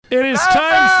It is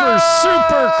time for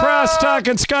Super Crosstalk,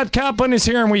 and Scott Kaplan is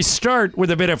here, and we start with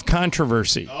a bit of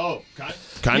controversy. Oh,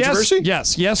 controversy?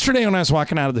 Yes. Yesterday when I was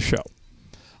walking out of the show,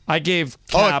 I gave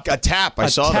Cap a tap. I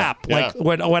saw tap, that.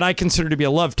 like what I consider to be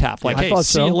a love tap. Like, hey,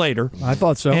 see you later. I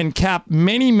thought so. And Cap,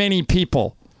 many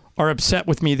people are upset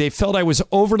with me. They felt I was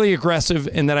overly aggressive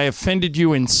and that I offended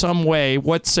you in some way.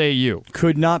 What say you?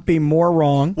 Could not be more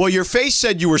wrong. Well, your face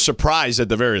said you were surprised at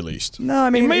the very least. No,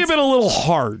 I mean, It may have been a little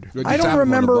hard. I don't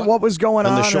remember what was going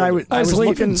on. I was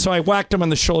looking, so I whacked him on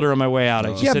the shoulder on my way out. I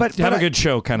just said, have a good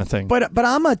show kind of thing. But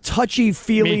I'm a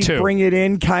touchy-feely, bring it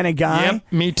in kind of guy.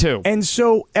 Yep, me too. And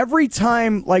so every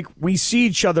time like we see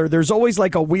each other, there's always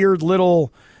like a weird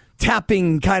little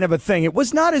tapping kind of a thing. It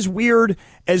was not as weird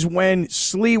as when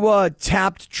Sliwa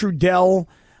tapped Trudell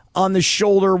on the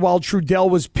shoulder while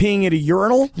Trudell was peeing at a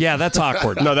urinal. Yeah, that's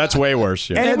awkward. No, that's way worse.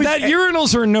 Yeah. And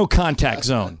urinals are a no contact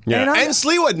zone. Yeah. And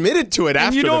Sliwa admitted to it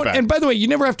after the fact. And by the way, you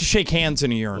never have to shake hands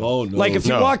in a urinal. Oh, no. Like if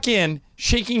you walk in,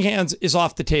 shaking hands is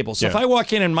off the table. So if I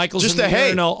walk in and Michael's Just in the a hey.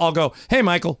 urinal, I'll go, hey,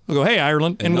 Michael. I'll go, hey,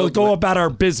 Ireland. And we'll go about our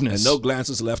business. And no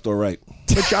glances left or right.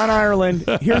 But John Ireland,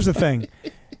 here's the thing.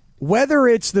 Whether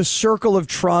it's the Circle of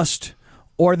Trust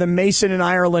or the Mason and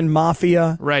Ireland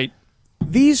Mafia, right?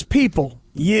 These people,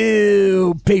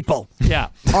 you people,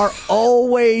 are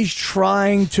always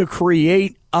trying to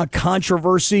create a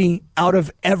controversy out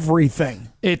of everything.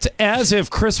 It's as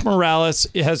if Chris Morales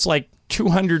has like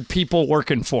 200 people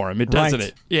working for him. It doesn't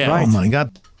it? Yeah. Right. Oh my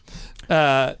God.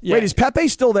 Wait, is Pepe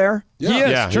still there? He is.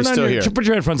 Yeah, he's still here. Put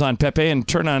your headphones on, Pepe, and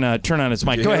turn on his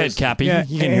mic. Go ahead, Cappy. Yeah.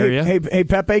 He can hear you. Hey,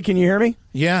 Pepe, can you hear me?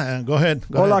 Yeah, go ahead.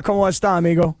 Go Hola, ahead. ¿cómo está,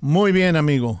 amigo? Muy bien,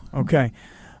 amigo. Okay.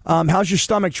 How's your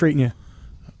stomach treating you?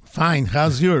 Fine.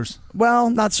 How's yours? Well,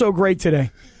 not so great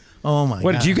today. Oh, my God.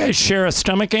 What, did you guys share a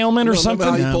stomach ailment or something?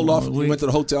 Remember how you pulled off? You went to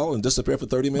the hotel and disappeared for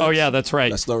 30 minutes? Oh, yeah, that's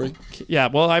right. That story? Yeah,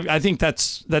 well, I think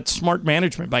that's smart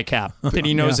management by Cap. That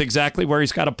he knows exactly where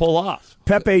he's got to pull off.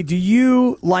 Pepe, do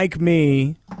you, like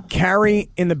me, carry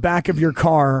in the back of your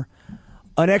car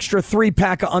an extra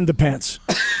 3-pack of underpants?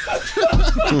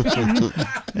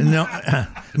 No,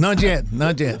 not yet.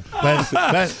 But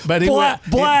it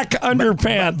black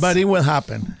underpants. But it will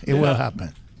happen. It will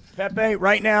happen. Pepe,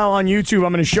 right now on YouTube,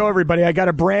 I'm going to show everybody. I got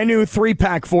a brand new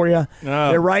 3-pack for you.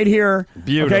 They're right here.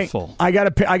 Beautiful. Okay? I got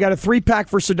a 3-pack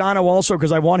for Sedano also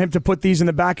because I want him to put these in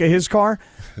the back of his car.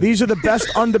 These are the best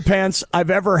underpants I've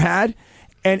ever had,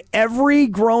 and every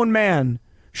grown man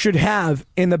should have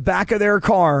in the back of their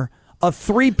car a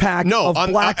 3-pack of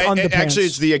black underpants. Actually,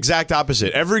 it's the exact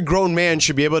opposite. Every grown man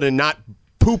should be able to not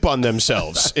poop on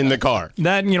themselves in the car.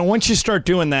 That, once you start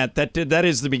doing that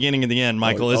is the beginning of the end,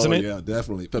 Michael, isn't it? Yeah,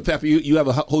 definitely. But Pepe, you have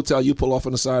a hotel you pull off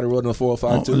on the side of the road on the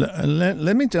 405 too?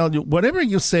 Let me tell you, whatever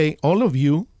you say, all of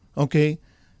you, okay,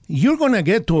 you're going to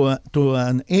get to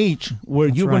an age where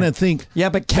you're going to think, yeah,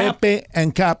 but Pepe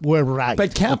and Cap were right.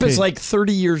 But Cap is like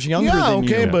 30 years younger than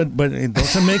you. But it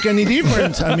doesn't make any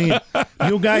difference. I mean,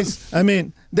 you guys,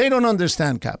 they don't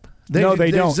understand Cap. They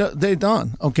don't. They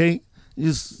don't, okay?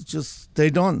 It's just they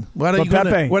don't. What are you going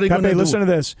to do? Listen to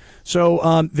this.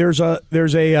 So there's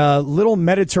a little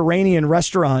Mediterranean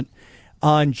restaurant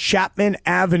on Chapman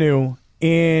Avenue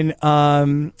in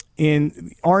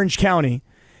Orange County,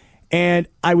 and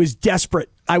I was desperate.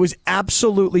 I was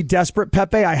absolutely desperate,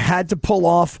 Pepe. I had to pull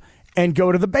off and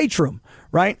go to the bathroom,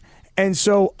 right? And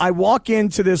so I walk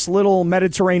into this little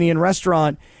Mediterranean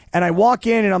restaurant, and I walk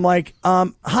in, and I'm like,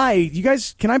 hi, you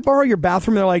guys, can I borrow your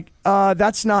bathroom? And they're like,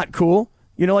 that's not cool.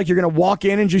 Like you're going to walk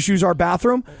in and just use our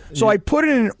bathroom. So I put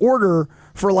in an order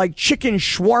for like chicken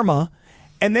shawarma,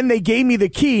 and then they gave me the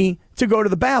key to go to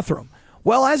the bathroom.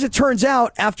 Well, as it turns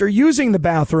out, after using the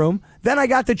bathroom, then I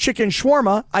got the chicken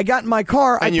shawarma. I got in my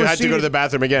car. And you had to go to the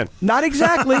bathroom again. Not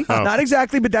exactly. Not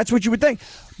exactly, but that's what you would think.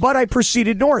 But I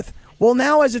proceeded north. Well,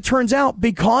 now, as it turns out,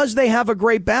 because they have a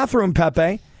great bathroom,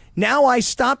 Pepe, now I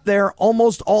stop there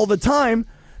almost all the time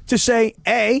to say,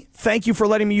 A, thank you for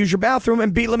letting me use your bathroom,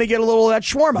 and B, let me get a little of that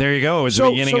shawarma. There you go. It was the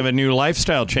beginning of a new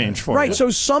lifestyle change for you. Right. So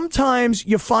sometimes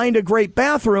you find a great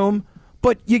bathroom,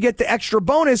 but you get the extra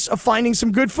bonus of finding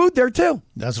some good food there, too.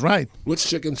 That's right. What's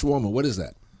chicken shawarma? What is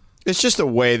that? It's just a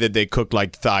way that they cook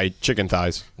like chicken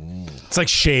thighs. It's like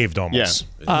shaved almost.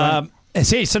 Yeah.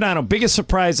 Say, Sedano, biggest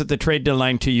surprise at the trade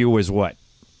deadline to you was what?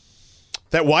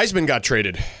 That Wiseman got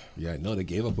traded. Yeah, I know they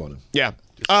gave up on him. Yeah.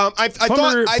 I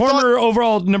Former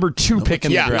overall number 2 pick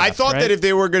in the draft. I thought that if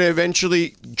they were going to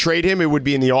eventually trade him, it would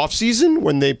be in the offseason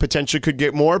when they potentially could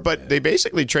get more, but they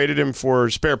basically traded him for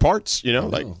spare parts,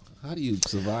 How do you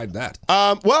survive that?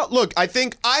 Well, look, I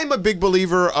think I'm a big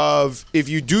believer of if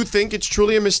you do think it's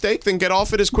truly a mistake, then get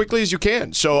off it as quickly as you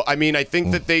can. So, I mean, I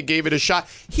think that they gave it a shot.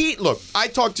 Look, I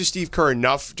talked to Steve Kerr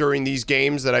enough during these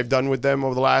games that I've done with them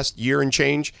over the last year and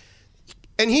change,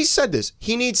 and he said this.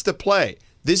 He needs to play.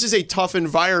 This is a tough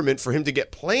environment for him to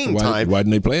get playing time. Why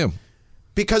didn't they play him?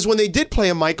 Because when they did play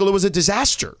him, Michael, it was a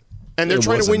disaster. And they're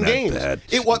trying to win games.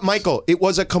 It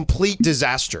was a complete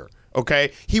disaster.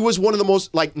 Okay? He was one of the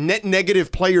most net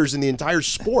negative players in the entire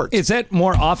sport. Is that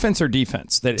more offense or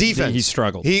defense that defense. He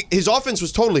struggled? His offense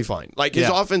was totally fine. His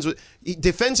offense was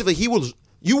defensively, he was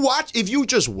if you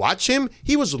just watch him,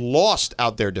 he was lost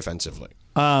out there defensively.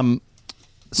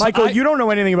 Michael, you don't know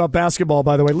anything about basketball,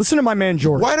 by the way. Listen to my man,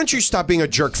 George. Why don't you stop being a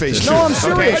jerk face? No, I'm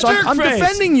serious. Okay? I'm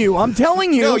defending you. I'm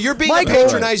telling you. No, you're being a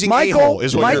patronizing a-hole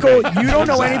is what Michael, you don't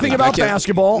know anything about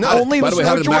basketball. Only listen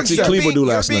to what George said. Cleveland do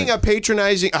last night? You're being a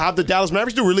patronizing. How the Dallas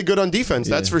Mavericks do really good on defense.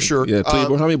 That's for sure. Yeah,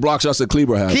 Cleveland. How many block shots did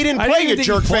Cleveland have? He didn't play a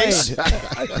jerk face.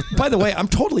 By the way, I'm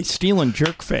totally stealing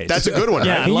jerk face. That's a good one.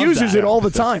 Yeah, he uses it all the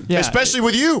time. Yeah. Especially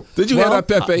with you. Did you hear that,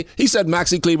 Pepe? He said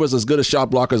Maxi Kleber is as good a shot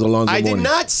blocker as Alonzo Mourning. I did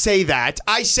not say that.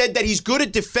 I said that he's good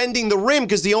at defending the rim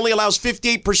because he only allows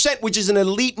 58%, which is an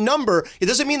elite number. It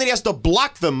doesn't mean that he has to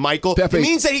block them, Michael. Pepe. It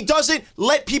means that he doesn't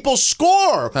let people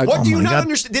score. What do you not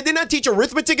understand? Did they not teach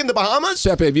arithmetic in the Bahamas?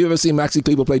 Pepe, have you ever seen Maxi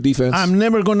Kleber play defense? I'm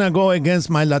never going to go against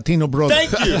my Latino brother.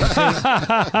 Thank you.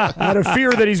 Out of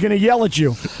fear that he's going to yell at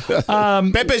you.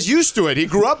 Pepe's used to it. He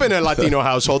grew up in a Latino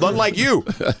household, unlike you.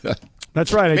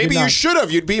 That's right. Maybe you should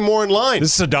have. You'd be more in line.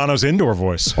 This is Sedano's indoor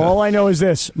voice. All I know is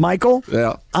this, Michael.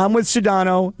 Yeah. I'm with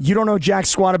Sedano. You don't know jack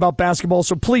squat about basketball,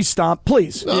 so please stop.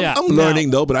 Please. I'm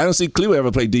learning, though, but I don't see Kleber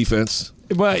ever play defense.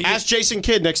 Well, ask Jason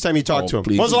Kidd next time you talk to him.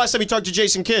 Please. When was the last time you talked to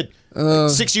Jason Kidd?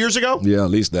 6 years ago? Yeah, at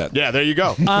least that. Yeah, there you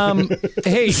go.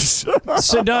 Hey,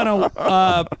 Sedano,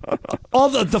 all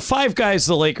the five guys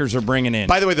the Lakers are bringing in.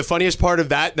 By the way, the funniest part of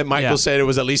that Michael said it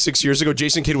was at least 6 years ago.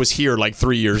 Jason Kidd was here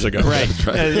 3 years ago. Right.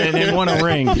 And won a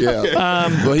ring. Yeah.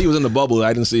 Well, he was in the bubble.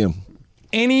 I didn't see him.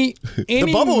 The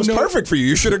bubble was perfect for you.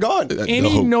 You should have gone.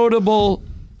 Any notable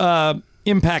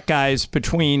impact guys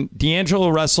between D'Angelo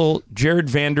Russell, Jared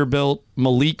Vanderbilt,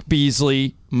 Malik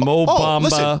Beasley, Mo Bamba?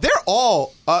 Listen, they're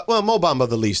all Mo Bamba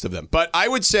the least of them, but I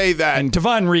would say that and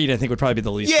Devon Reed I think would probably be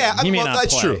the least. Yeah, of them. He may not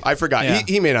that's play. true. I forgot. Yeah.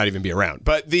 He may not even be around.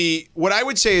 But what I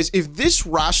would say is if this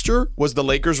roster was the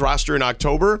Lakers roster in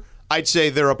October, I'd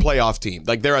say they're a playoff team.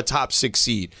 They're a top 6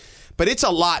 seed. But it's a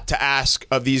lot to ask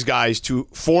of these guys to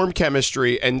form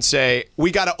chemistry and say, we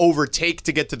got to overtake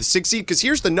to get to the 6th seed. Because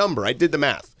here's the number. I did the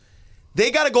math. They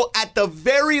got to go at the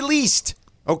very least,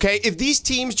 okay, if these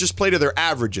teams just play to their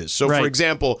averages. So, for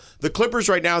example, the Clippers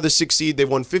right now, the 6th seed, they've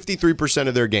won 53%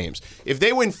 of their games. If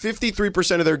they win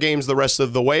 53% of their games the rest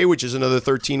of the way, which is another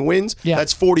 13 wins,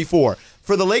 that's 44.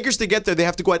 For the Lakers to get there, they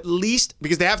have to go at least,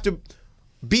 because they have to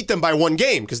beat them by 1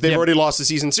 game because they've already lost the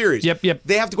season series. Yep.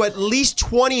 They have to go at least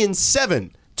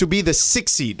 20-7 to be the 6th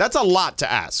seed. That's a lot to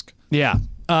ask. Yeah.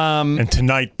 And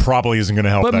tonight probably isn't going to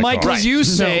help. But that Michael, cause. you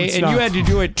say, it's and not. you had to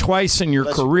do it twice in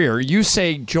your career. You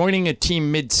say joining a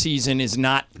team mid-season is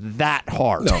not that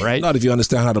hard, right? Not if you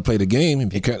understand how to play the game.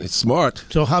 If you can't, it's smart.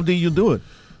 So how do you do it?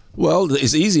 Well,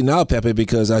 it's easy now, Pepe,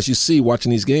 because as you see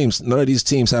watching these games, none of these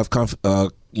teams have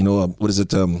what is it?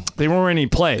 They weren't any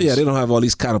plays. Yeah, they don't have all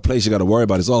these kind of plays you got to worry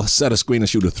about. It's all set a screen and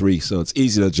shoot a 3, so it's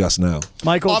easy to adjust now.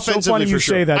 Michael, it's so funny you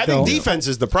say that, I though. think defense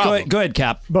is the problem. Go ahead,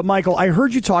 Cap. But, Michael, I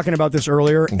heard you talking about this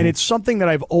earlier, and it's something that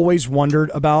I've always wondered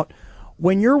about.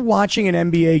 When you're watching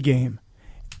an NBA game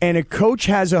and a coach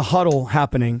has a huddle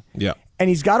happening, and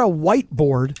he's got a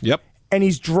whiteboard, and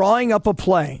he's drawing up a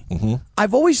play,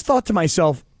 I've always thought to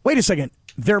myself, wait a second,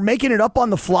 they're making it up on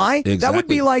the fly? Exactly. That would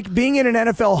be like being in an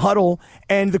NFL huddle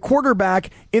and the quarterback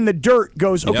in the dirt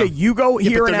goes, okay, you go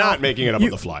here but and they're out. not making it up on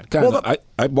the fly.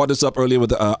 I brought this up earlier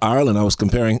with Ireland. I was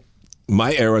comparing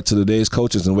my era to today's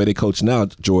coaches and the way they coach now,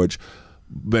 George.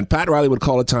 When Pat Riley would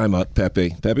call a timeout,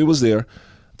 Pepe was there.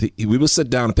 We would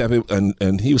sit down, Pepe,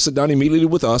 and he would sit down immediately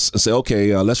with us and say,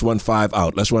 okay, let's run 5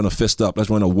 out. Let's run a fist up. Let's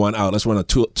run a 1 out. Let's run a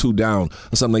 2 down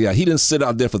or something like that. He didn't sit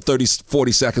out there for 30,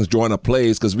 40 seconds drawing up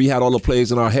plays because we had all the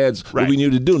plays in our heads, what we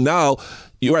needed to do. Now,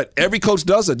 you're right. Every coach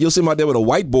does it. You'll see them out there with a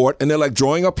whiteboard, and they're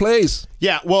drawing up plays.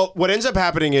 Yeah, well, what ends up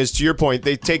happening is, to your point,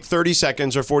 they take 30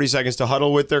 seconds or 40 seconds to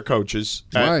huddle with their coaches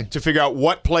to figure out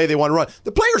what play they want to run.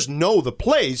 The players know the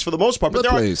plays for the most part.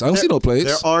 But I don't see no plays.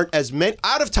 There aren't as many.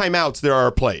 Out of timeouts, there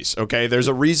are plays, okay? There's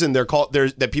a reason they're called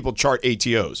that people chart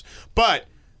ATOs. But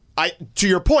to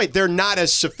your point, they're not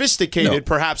as sophisticated,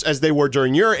 perhaps, as they were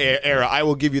during your era. I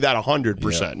will give you that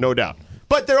 100%, no doubt.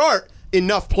 But there are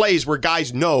enough plays where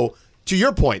guys know. To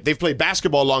your point, they've played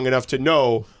basketball long enough to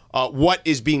know, what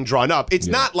is being drawn up. It's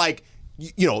not like,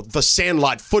 the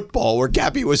Sandlot football where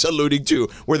Gabby was alluding to,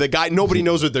 where the guy, nobody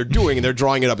knows what they're doing and they're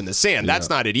drawing it up in the sand. That's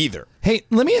not it either. Hey,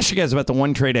 let me ask you guys about the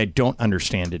one trade I don't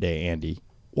understand today, Andy.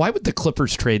 Why would the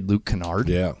Clippers trade Luke Kennard?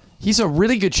 Yeah. He's a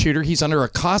really good shooter. He's under a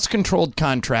cost-controlled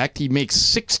contract. He makes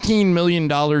 $16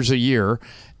 million a year,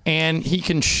 and he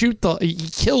can shoot he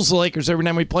kills the Lakers every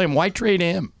time we play him. Why trade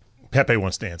him? Pepe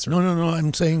wants to answer. No.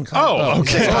 I'm saying.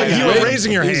 Okay. You were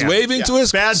raising your hand. He's waving to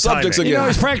his Bad subjects timing. again.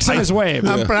 He's practicing his wave.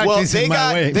 I'm practicing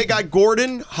my wave. They got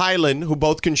Gordon, Highland, who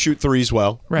both can shoot threes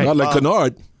well. Right. Not like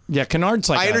Kennard. Yeah, Kennard's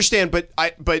like I understand, but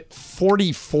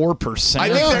 44% I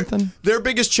or think something. their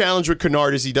biggest challenge with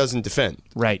Kennard is he doesn't defend.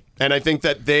 Right. And I think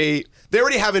that they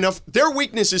already have enough. Their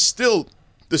weakness is still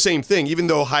the same thing, even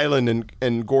though Highland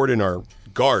and Gordon are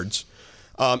guards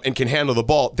and can handle the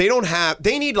ball. They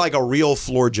need like a real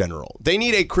floor general. They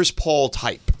need a Chris Paul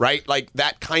type, right? Like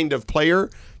that kind of player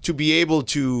to be able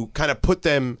to kind of put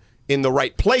them in the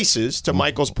right places, to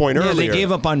Michael's point earlier. They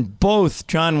gave up on both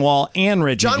John Wall and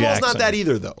Reggie John Jackson. Wall's not that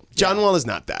either, though. John Wall is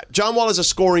not that. John Wall is a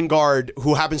scoring guard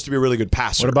who happens to be a really good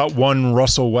passer. What about one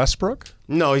Russell Westbrook?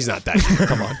 No, he's not that.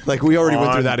 Come on. Like, we already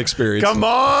went through that experience. Come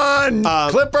on.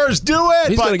 Clippers, do it.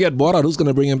 He's going to get bought out. Who's going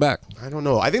to bring him back? I don't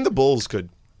know. I think the Bulls could.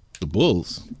 The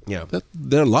Bulls. Yeah.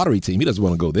 They're a lottery team. He doesn't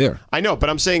want to go there. I know, but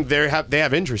I'm saying they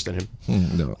have interest in him.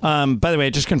 No. By the way, I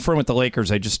just confirmed with the Lakers.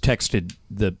 I just texted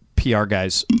the PR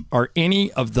guys. Are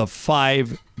any of the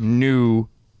 5 new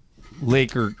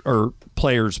Laker or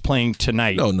players playing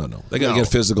tonight? No. They got to get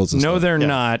physicals and No, stuff. they're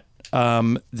not.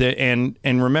 And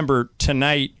remember,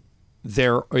 tonight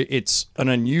it's an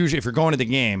unusual. If you're going to the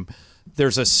game,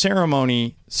 there's a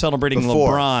ceremony celebrating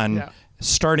LeBron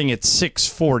starting at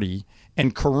 6:40.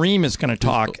 And Kareem is going to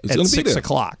talk at 6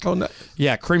 o'clock. Oh, no.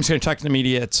 Yeah, Kareem's going to talk to the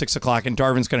media at 6 o'clock, and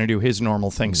Darvin's going to do his normal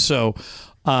thing. So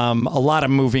a lot of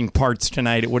moving parts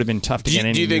tonight. It would have been tough to get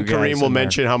any. Do you think Kareem will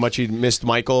mention how much he missed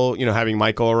Michael, having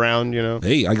Michael around,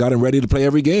 Hey, I got him ready to play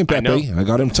every game, Pepe. I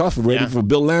got him tough, ready for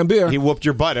Bill Lambier. He whooped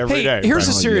your butt every day. Here's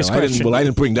a serious question. I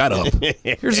didn't bring that up.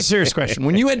 Here's a serious question.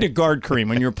 When you had to guard Kareem,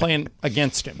 when you were playing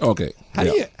against him, Okay. how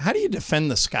do you defend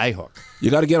the skyhook? You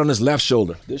got to get on his left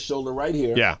shoulder, this shoulder right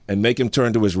here, and make him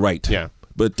turn to his right. Yeah.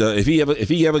 But if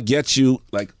he ever gets you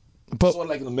sort of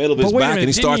like in the middle of his back, and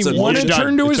he starts to want to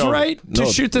turn to his right to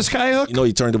shoot the skyhook.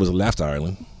 He turned to his left,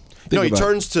 Ireland. He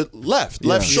turns to left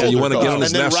shoulder. You want to get on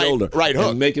his and left shoulder, right hook,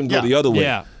 and make him go the other way.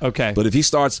 Yeah, okay. But if he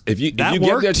starts, if you get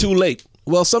there too late.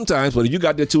 Well, sometimes, but if you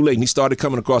got there too late and he started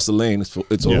coming across the lane,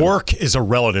 it's over. Work is a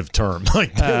relative term,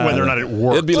 like whether or not it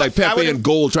works. It'd be like Pepe and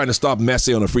Goal trying to stop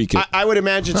Messi on a free kick. I would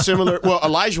imagine similar. Well,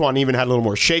 Olajuwon even had a little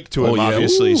more shake to him,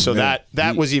 obviously. So man.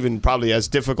 that was even probably as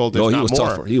difficult, if not more. He was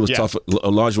tougher. He was tougher.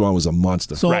 Olajuwon was a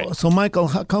monster. So Michael,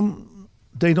 how come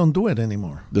they don't do it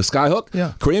anymore? The skyhook?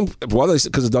 Yeah. Kareem,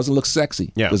 because it doesn't look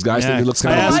sexy. Yeah. Those guys think it looks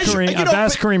kind of I've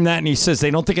asked Kareem that, and he says they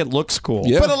don't think it looks cool.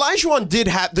 Yeah. But Olajuwon did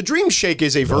have the dream shake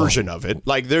is a version of it.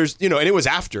 Like there's and it was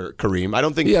after Kareem. I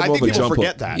think people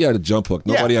forget that. He had a jump hook.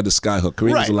 Nobody had the skyhook.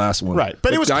 Kareem was the last one. Right.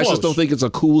 But it was guys close. just don't think it's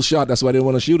a cool shot. That's why they don't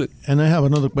want to shoot it. And I have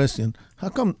another question. How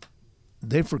come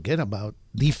they forget about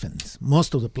defense,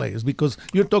 most of the players? Because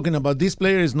you're talking about this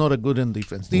player is not a good in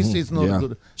defense. This is not a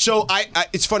good. So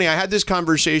it's funny. I had this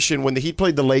conversation when the Heat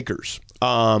played the Lakers.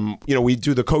 We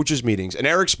do the coaches meetings, and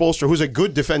Eric Spoelstra, who's a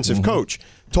good defensive coach,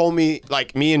 told me,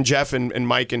 like me and Jeff and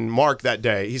Mike and Mark that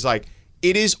day, he's like,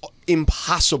 it is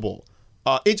impossible.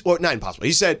 It's not impossible.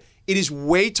 He said it is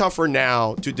way tougher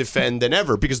now to defend than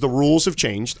ever because the rules have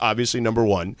changed. Obviously, number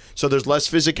one, so there's less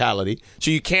physicality. So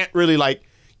you can't really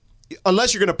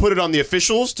unless you're going to put it on the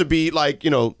officials to be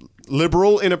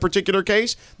liberal in a particular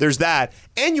case, there's that.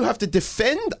 And you have to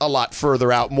defend a lot further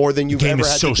out more than you've ever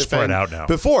had to defend spread out now.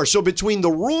 before. So between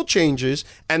the rule changes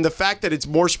and the fact that it's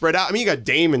more spread out, I mean, you got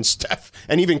Dame and Steph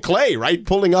and even Clay, right,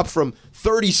 pulling up from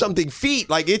 30-something feet.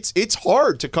 Like, it's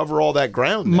hard to cover all that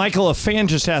ground now. Michael, a fan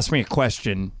just asked me a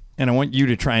question, and I want you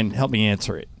to try and help me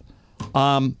answer it.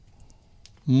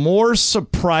 More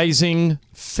surprising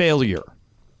failure,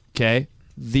 okay?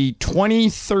 The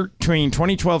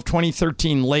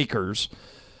 2012-2013 Lakers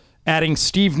adding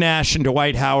Steve Nash and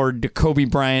Dwight Howard to Kobe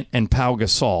Bryant and Pau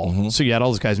Gasol. So you had all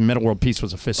those guys. Metta World Peace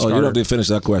was a fifth starter. You don't have to finish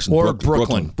that question. Or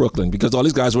Brooklyn. Brooklyn, because all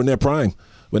these guys were in their prime.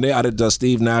 When they added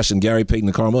Steve Nash and Gary Payton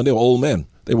and Carmelo, they were old men.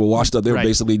 They were washed up. They were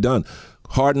basically done.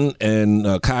 Harden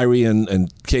and Kyrie and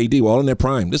KD were all in their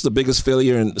prime. This is the biggest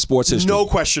failure in sports history. No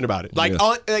question about it.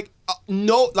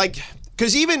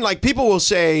 Because even people will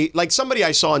say, somebody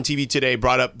I saw on TV today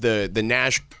brought up the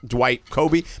Nash, Dwight,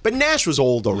 Kobe, but Nash was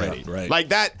old already. Yeah, right. Like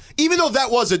that, even though that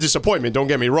was a disappointment, don't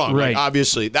get me wrong. Right.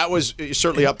 Obviously, that was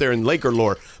certainly up there in Laker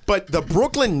lore. But the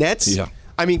Brooklyn Nets,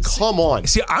 I mean, come on.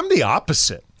 See, I'm the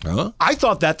opposite. Huh? I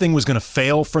thought that thing was going to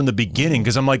fail from the beginning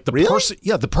because I'm like,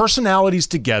 the personalities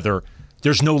together,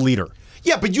 there's no leader.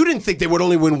 Yeah, but you didn't think they would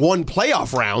only win one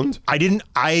playoff round.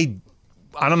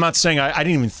 I'm not saying I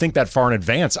didn't even think that far in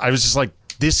advance. I was just like,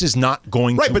 this is not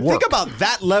going to work. Right, but think about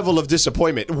that level of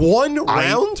disappointment. One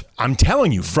round? I'm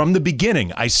telling you, from the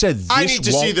beginning, I said this I need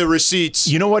to see the receipts.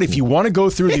 You know what? If you want to go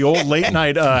through the old late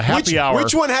night happy hour.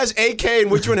 Which one has AK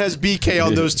and which one has BK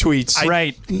on those tweets?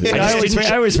 Right. I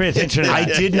always pay attention to that.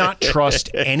 I did not trust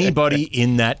anybody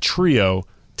in that trio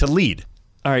to lead.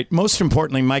 All right, most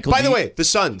importantly, Michael. By the way, the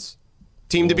Suns.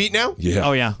 Team to beat now? Yeah.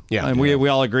 Oh yeah. And we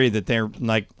all agree that they're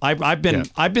like I've been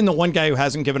the one guy who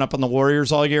hasn't given up on the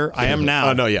Warriors all year. I am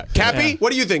now. Oh no, yeah. Cappy,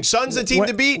 what do you think? Suns the team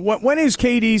to beat? When is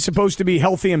KD supposed to be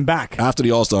healthy and back? After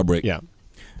the All-Star break. Yeah.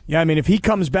 Yeah, I mean if he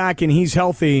comes back and he's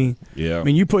healthy, I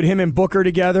mean you put him and Booker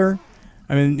together,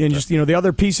 I mean and just the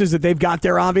other pieces that they've got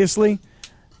there obviously.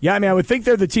 Yeah, I mean I would think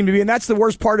they're the team to beat, and that's the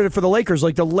worst part of it for the Lakers.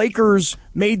 Like the Lakers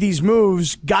made these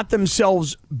moves, got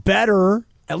themselves better,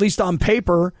 at least on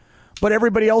paper. But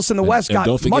everybody else in the West got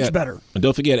much better. And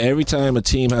don't forget, every time a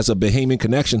team has a Bahamian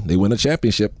connection, they win a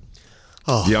championship.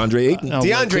 DeAndre Ayton.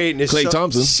 DeAndre Ayton is Klay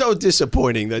Thompson. So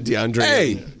disappointing that DeAndre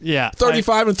Ayton. Yeah.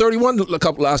 35 and 31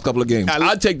 last couple of games.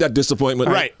 I'd take that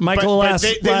disappointment. Right. Michael, but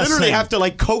they literally have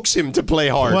to coax him to play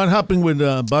hard. What happened with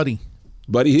Buddy?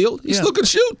 Buddy Hield? He's looking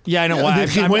shoot. Yeah, I know why. Did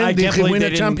he win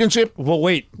a championship? Well,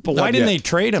 wait, but why didn't yet. they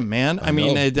trade him, man? I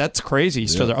mean, that's crazy.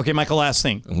 So okay, Michael, last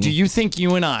thing. Do you think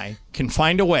you and I can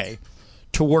find a way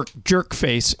to work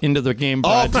Jerkface into the game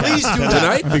broadcast? Please do that.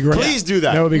 Tonight? That'd be great. Please do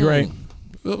that. That would be great.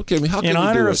 Okay, I mean, how can In we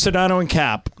honor do of it? Sedano and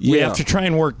Cap, we Yeah. have to try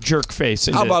and work Jerkface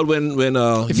into How about when when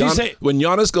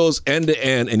Giannis goes end to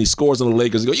end and he scores on the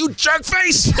Lakers, you go, you jerk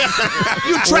face,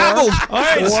 you traveled. All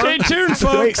right, stay tuned,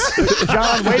 folks. Wait,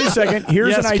 John, wait a second.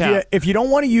 Here's Yes, an idea. Cap. If you don't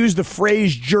want to use the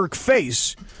phrase jerk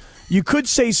face, you could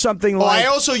say something like... I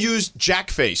also used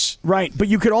Jackface. Right, but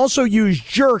you could also use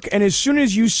jerk, and as soon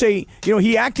as you say,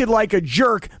 he acted like a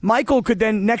jerk, Michael could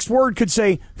then, next word could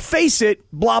say, face it,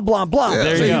 blah, blah, blah. Yeah,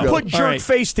 there so you you go. put jerk All right.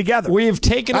 face together. We've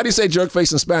taken... How do you say jerk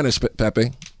face in Spanish,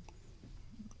 Pepe?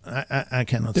 I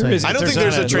cannot There say. is- I don't think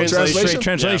there's a translation. straight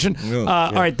translation. Yeah.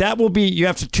 All right, that will be. You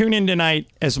have to tune in tonight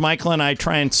as Michael and I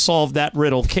try and solve that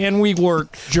riddle. Can we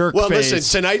work Jerkface? Well, listen,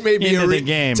 tonight may be into the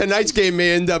game. Tonight's game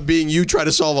may end up being you try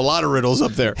to solve a lot of riddles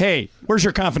up there. Hey, where's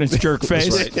your confidence,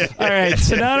 Jerkface? All right,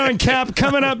 Sedano and Cap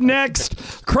coming up next.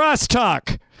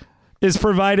 Crosstalk is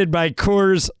provided by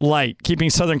Coors Light,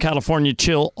 keeping Southern California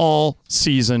chill all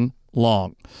season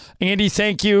long. Andy,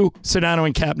 thank you. Sedano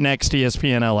and Cap next,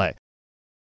 ESPN LA.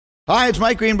 Hi, it's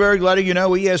Mike Greenberg letting you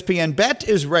know ESPN Bet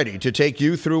is ready to take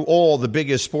you through all the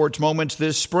biggest sports moments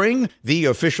this spring. The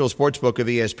official sportsbook of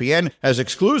ESPN has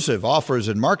exclusive offers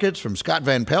and markets from Scott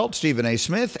Van Pelt, Stephen A.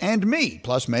 Smith, and me,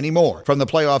 plus many more. From the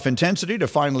playoff intensity to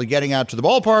finally getting out to the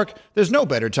ballpark, there's no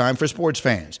better time for sports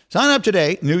fans. Sign up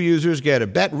today. New users get a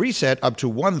bet reset up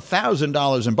to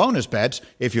 $1,000 in bonus bets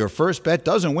if your first bet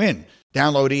doesn't win.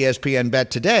 Download ESPN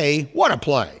Bet today. What a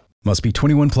play. Must be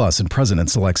 21 plus and present in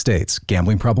select states.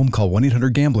 Gambling problem? Call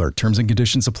 1-800-GAMBLER. Terms and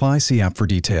conditions apply. See app for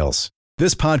details.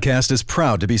 This podcast is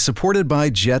proud to be supported by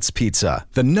Jets Pizza,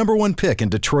 the #1 pick in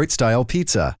Detroit-style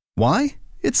pizza. Why?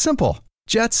 It's simple.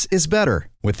 Jets is better.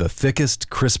 With the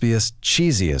thickest, crispiest,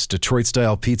 cheesiest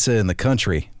Detroit-style pizza in the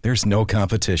country, there's no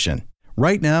competition.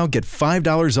 Right now, get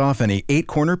 $5 off any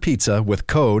 8-corner pizza with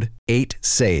code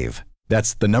 8SAVE.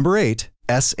 That's the number 8,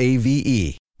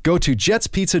 SAVE. Go to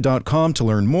jetspizza.com to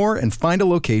learn more and find a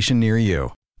location near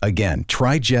you. Again,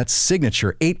 try Jet's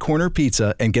signature 8-corner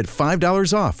pizza and get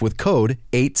 $5 off with code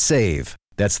 8SAVE.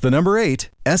 That's the number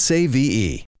 8,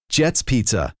 SAVE. Jet's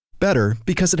Pizza. Better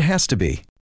because it has to be.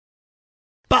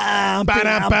 Bam,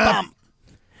 bam, bam.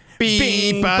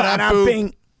 Bing, ba-da,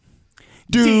 boom.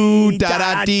 Do, da,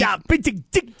 da, dee.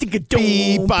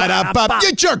 Bee, ba-da, bop.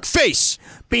 You jerk face.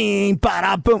 Bing,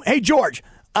 ba-da, boom. Hey, George.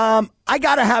 I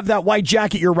gotta have that white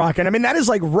jacket you're rocking. I mean, that is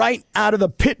like right out of the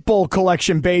Pitbull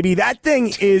collection, baby. That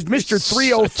thing is Mr.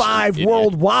 305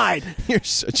 worldwide. You're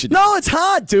such a... No, it's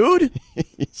hot, dude.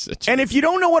 And if you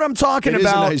don't know what I'm talking It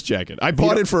about... is a nice jacket. I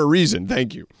bought it for a reason.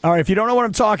 Thank you. All right, if you don't know what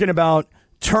I'm talking about,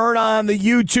 turn on the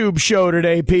YouTube show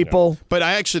today, people. Yeah.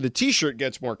 But the T-shirt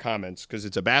gets more comments because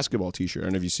it's a basketball T-shirt. I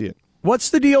don't know if you see it. What's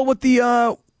the deal with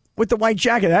the white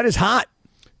jacket? That is hot.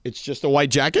 It's just a white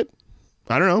jacket?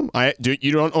 I don't know.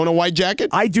 You don't own a white jacket?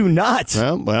 I do not.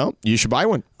 Well, you should buy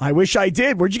one. I wish I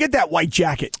did. Where'd you get that white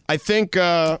jacket? I think.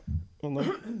 Let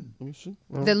me see.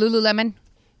 The Lululemon?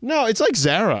 No, it's like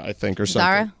Zara, I think, or something.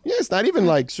 Zara? Yeah, it's not even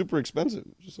like super expensive.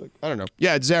 Just I don't know.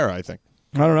 Yeah, it's Zara, I think.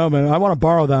 I don't know, man. I want to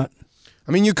borrow that.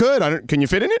 I mean, you could. Can you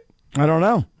fit in it? I don't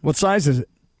know. What size is it?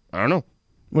 I don't know.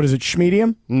 What is it,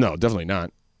 medium? No, definitely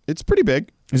not. It's pretty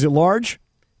big. Is it large?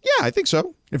 Yeah, I think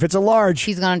so. If it's a large,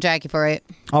 He's going to jack you for it.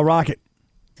 I'll rock it.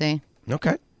 See?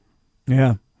 Okay.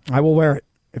 Yeah, I will wear it.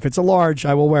 If it's a large,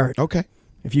 I will wear it. Okay.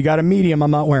 If you got a medium,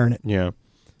 I'm not wearing it. Yeah.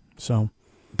 So.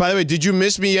 By the way, did you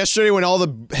miss me yesterday when all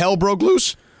the hell broke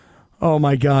loose? Oh,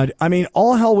 my God. I mean,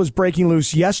 all hell was breaking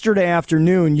loose yesterday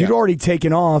afternoon. You'd already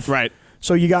taken off. Right.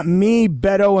 So you got me,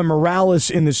 Beto, and Morales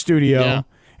in the studio. Yeah.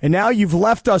 And now you've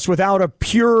left us without a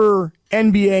pure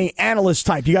NBA analyst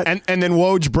type. You got and then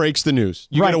Woj breaks the news.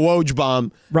 You get a Woj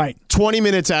bomb. Right. 20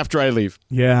 minutes after I leave.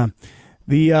 Yeah.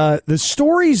 The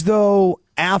stories, though,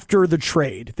 after the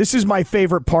trade. This is my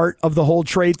favorite part of the whole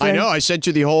trade thing. I know. I sent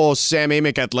you the whole Sam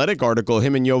Amick Athletic article,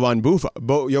 him and Jovan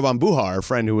Buha, our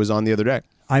friend who was on the other day.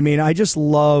 I mean, I just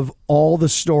love all the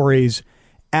stories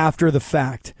after the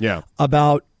fact. Yeah.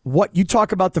 About what you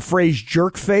talk about, the phrase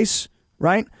jerk face,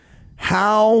 right?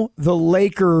 How the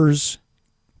Lakers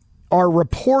are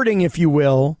reporting, if you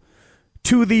will,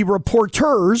 to the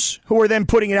reporters who are then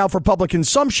putting it out for public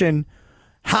consumption,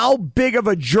 how big of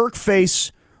a jerk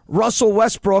face Russell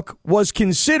Westbrook was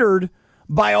considered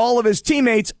by all of his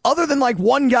teammates, other than like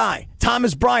one guy,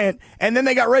 Thomas Bryant, and then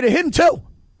they got rid of him too.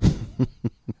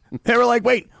 They were like,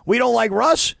 wait, we don't like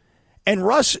Russ? And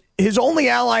Russ, his only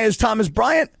ally is Thomas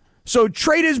Bryant, so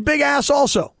trade his big ass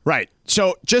also. Right.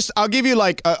 So I'll give you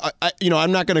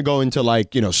I'm not going to go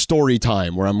into story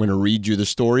time where I'm going to read you the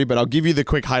story, but I'll give you the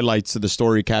quick highlights of the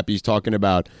story Cappy's talking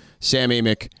about Sam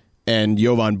Amick and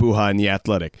Jovan Buha in The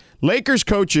Athletic. Lakers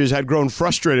coaches had grown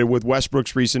frustrated with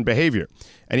Westbrook's recent behavior,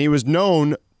 and he was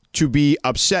known to be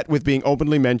upset with being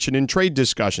openly mentioned in trade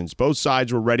discussions. Both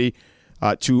sides were ready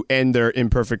to end their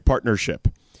imperfect partnership.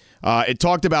 It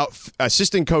talked about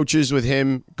assistant coaches with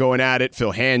him going at it,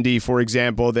 Phil Handy, for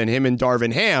example, then him and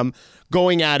Darvin Ham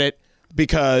going at it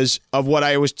because of what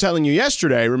I was telling you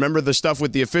yesterday. Remember the stuff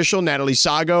with the official, Natalie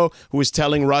Sago, who was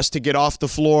telling Russ to get off the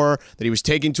floor, that he was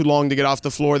taking too long to get off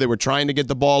the floor. They were trying to get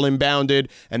the ball inbounded,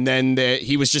 and then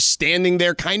he was just standing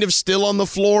there kind of still on the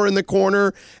floor in the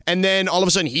corner, and then all of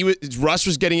a sudden Russ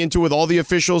was getting into it with all the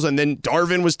officials, and then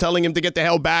Darvin was telling him to get the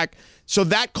hell back. So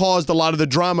that caused a lot of the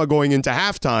drama going into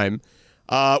halftime,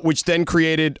 which then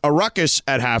created a ruckus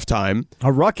at halftime.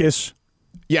 A ruckus?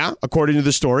 Yeah, according to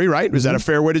the story, right? Is that a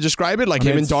fair way to describe it? Like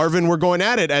him and Darvin were going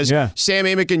at it as Sam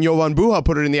Amick and Jovan Buha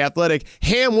put it in The Athletic.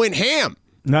 Ham went ham.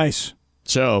 Nice.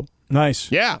 So. Nice.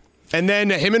 Yeah. And then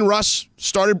him and Russ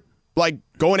started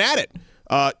going at it,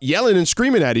 yelling and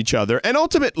screaming at each other. And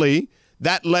ultimately,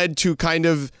 that led to kind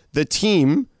of the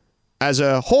team as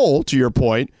a whole, to your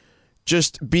point,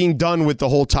 just being done with the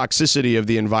whole toxicity of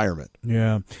the environment.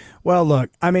 Yeah. Well, look,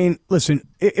 I mean, listen,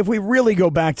 if we really go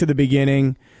back to the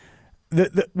beginning,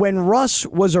 when Russ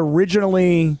was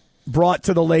originally brought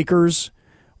to the Lakers,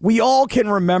 we all can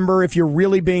remember, if you're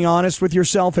really being honest with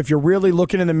yourself, if you're really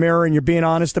looking in the mirror and you're being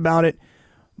honest about it,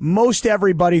 most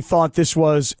everybody thought this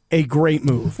was a great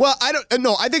move. Well, I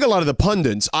think a lot of the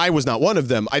pundits, I was not one of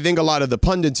them. I think a lot of the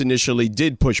pundits initially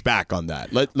did push back on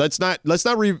that. Let's not I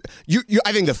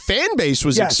think the fan base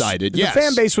was excited. The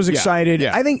fan base was excited.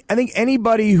 Yeah. I think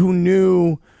anybody who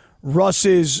knew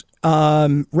Russ's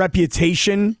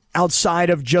reputation outside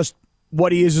of just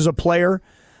what he is as a player,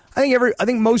 I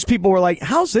think most people were like,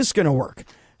 how's this going to work?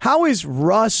 How is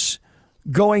Russ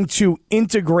going to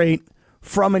integrate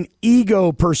from an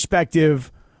ego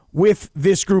perspective with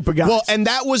this group of guys? Well, and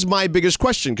that was my biggest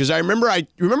question, because I remember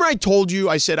I told you,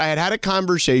 I said I had a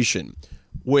conversation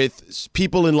with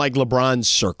people in like LeBron's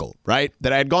circle, right?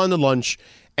 That I had gone to lunch,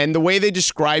 and the way they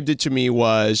described it to me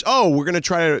was, we're going to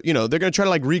try to, they're going to try to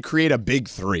like recreate a big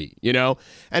three,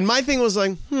 And my thing was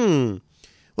like, well,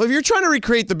 if you're trying to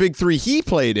recreate the big three he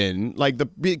played in, like the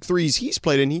big threes he's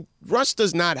played in, Russ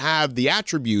does not have the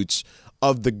attributes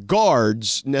of the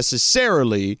guards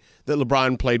necessarily that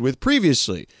LeBron played with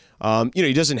previously.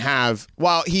 He doesn't have,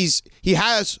 while he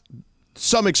has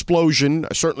some explosion,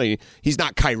 certainly he's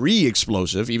not Kyrie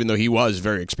explosive, even though he was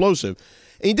very explosive.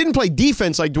 And he didn't play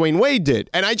defense like Dwayne Wade did.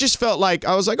 And I just felt like,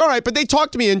 I was like, all right, but they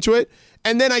talked me into it.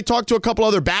 And then I talked to a couple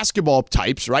other basketball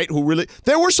types, right,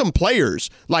 there were some players,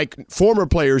 like former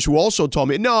players, who also told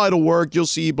me, no, it'll work, you'll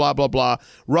see, blah, blah, blah.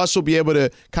 Russ will be able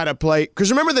to kind of play. Because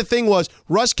remember, the thing was,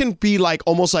 Russ can be like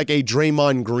almost like a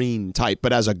Draymond Green type,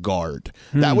 but as a guard.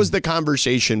 That was the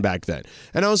conversation back then.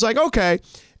 And I was like, okay.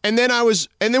 And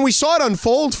then we saw it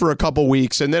unfold for a couple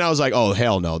weeks, and then I was like, "Oh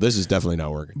hell no, this is definitely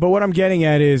not working." But what I'm getting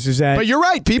at is that. But you're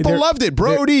right. People loved it.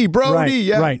 Brody,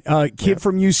 right. Kid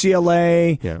from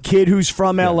UCLA, kid who's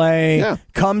from LA,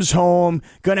 comes home,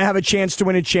 gonna have a chance to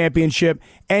win a championship,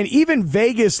 and even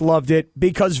Vegas loved it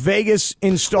because Vegas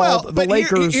installed the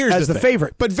Lakers as the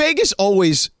favorite. But Vegas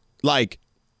always like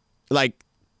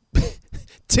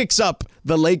ticks up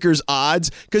the Lakers odds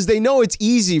because they know it's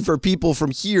easy for people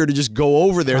from here to just go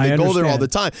over there. They go there all the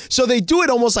time. So they do it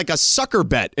almost like a sucker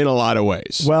bet in a lot of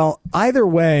ways. Well, either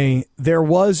way, there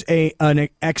was an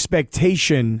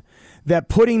expectation that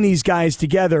putting these guys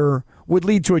together would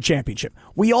lead to a championship.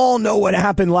 We all know what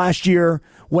happened last year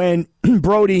when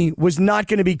Brody was not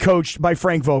going to be coached by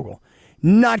Frank Vogel.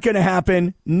 Not going to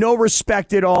happen. No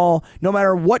respect at all. No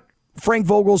matter what Frank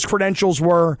Vogel's credentials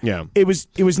were, it was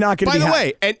not going to be. By the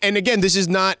way, and again, this is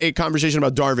not a conversation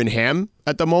about Darvin Ham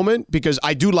at the moment because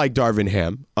I do like Darvin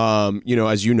Ham,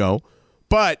 as you know,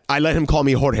 but I let him call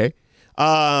me Jorge.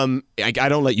 I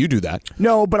don't let you do that.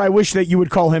 No, but I wish that you would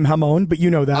call him Hamon, but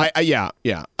you know that.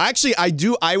 Yeah. Actually, I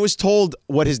do. I was told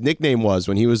what his nickname was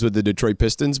when he was with the Detroit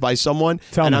Pistons by someone.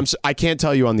 Tell me. I can't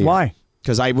tell you on the Why? air.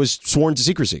 Because I was sworn to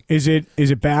secrecy. Is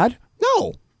it bad?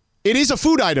 No. It is a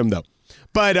food item, though.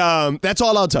 But that's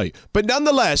all I'll tell you. But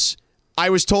nonetheless, I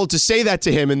was told to say that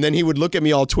to him, and then he would look at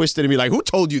me all twisted and be like, "Who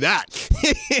told you that?"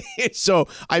 So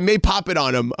I may pop it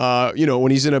on him,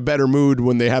 when he's in a better mood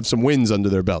when they have some wins under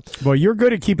their belt. Well, you're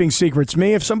good at keeping secrets.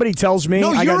 Me, if somebody tells me,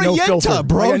 I got no filter,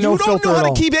 bro. You don't know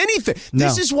how to keep anything. No.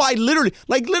 This is why,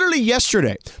 literally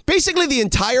yesterday, basically the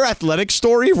entire athletic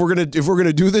story. If we're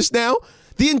gonna do this now.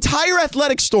 The entire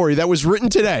athletic story that was written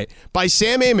today by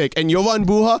Sam Amick and Jovan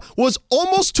Buha was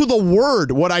almost to the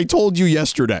word what I told you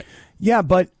yesterday. Yeah,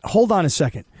 but hold on a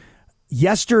second.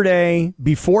 Yesterday,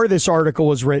 before this article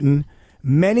was written,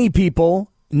 many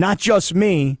people, not just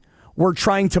me, were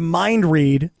trying to mind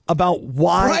read about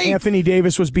why Anthony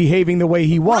Davis was behaving the way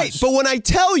he was. Right, but when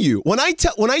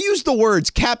I use the words,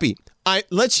 Cappy,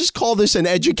 let's just call this an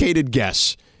educated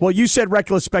guess. Well, you said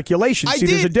reckless speculation. See,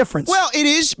 there's a difference. Well, it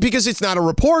is because it's not a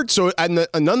report, so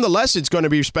nonetheless, it's going to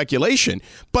be speculation.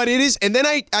 But it is, and then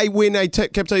I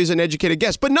kept telling you it's an educated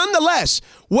guess. But nonetheless,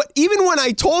 even when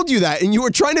I told you that, and you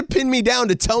were trying to pin me down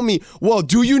to tell me, well,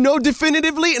 do you know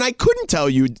definitively? And I couldn't tell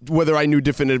you whether I knew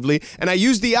definitively. And I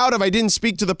used the out of I didn't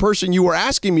speak to the person you were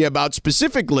asking me about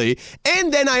specifically.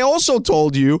 And then I also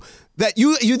told you that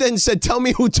you then said, tell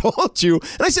me who told you.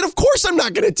 And I said, of course I'm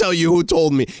not going to tell you who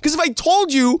told me. Because if I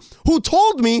told you who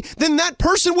told me, then that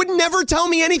person would never tell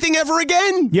me anything ever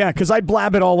again. Yeah, because I'd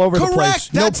blab it all over the place.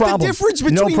 Correct. That's the difference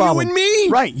between you and me.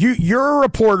 Right. You're a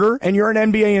reporter and you're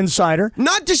an NBA insider.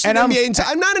 Not just an NBA insider.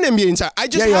 I'm not an NBA insider. I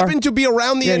just happen to be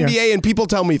around the NBA and people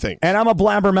tell me things. And I'm a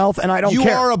blabbermouth and I don't care.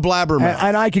 You are a blabbermouth.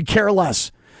 And I could care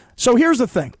less. So here's the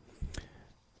thing.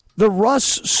 The Russ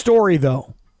story,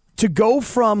 though, to go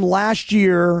from last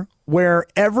year where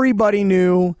everybody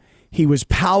knew he was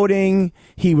pouting,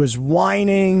 he was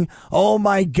whining, oh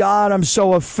my God, I'm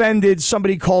so offended,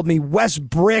 somebody called me West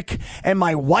Brick, and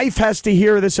my wife has to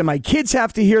hear this, and my kids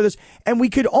have to hear this, and we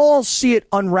could all see it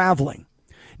unraveling.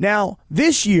 Now,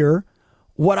 this year,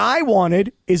 what I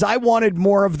wanted is I wanted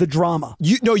more of the drama.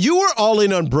 You were all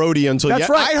in on Brody until That's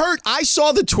right. I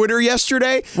saw the Twitter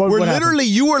yesterday where literally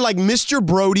you were like Mr.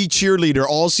 Brody cheerleader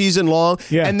all season long.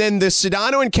 Yeah. And then the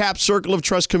Sedano and Cap Circle of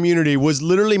Trust community was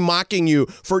literally mocking you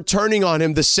for turning on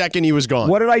him the second he was gone.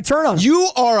 What did I turn on him? You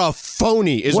are a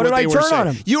phony is what they were saying. What did I turn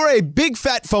on him? You are a big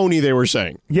fat phony, they were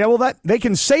saying. Yeah, well, they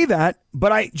can say that,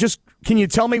 but can you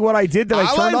tell me what I did that I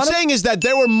turned on him? All I'm saying is that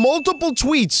there were multiple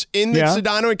tweets in the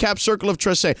Sedano and Cap Circle of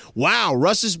Trust saying, wow,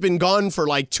 Russ has been gone for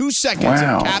like 2 seconds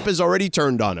and Cap has already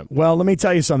turned on him. Well, let me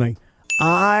tell you something.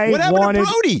 What happened to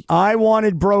Brody? I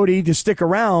wanted Brody to stick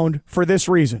around for this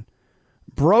reason.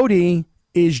 Brody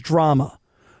is drama.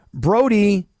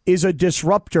 Brody is a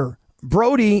disruptor.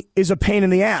 Brody is a pain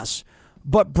in the ass.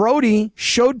 But Brody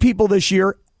showed people this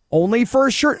year, only for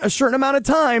a certain amount of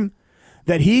time,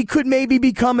 that he could maybe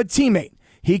become a teammate.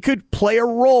 He could play a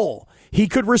role. He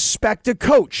could respect a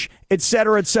coach, et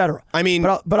cetera, et cetera. I mean,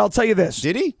 but I'll tell you this.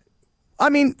 Did he? I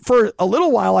mean, for a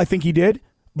little while, I think he did.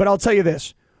 But I'll tell you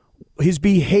this. His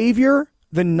behavior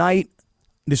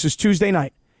this is Tuesday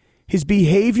night. His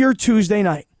behavior Tuesday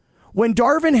night, when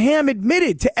Darvin Ham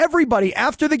admitted to everybody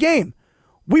after the game,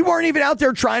 we weren't even out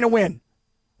there trying to win.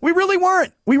 We really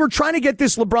weren't. We were trying to get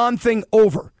this LeBron thing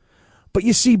over. But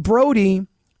you see, Brody,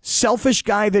 selfish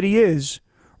guy that he is,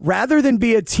 rather than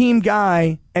be a team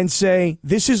guy and say,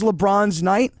 this is LeBron's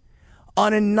night,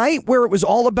 on a night where it was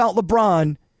all about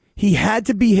LeBron, he had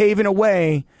to behave in a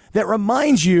way that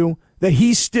reminds you that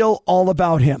he's still all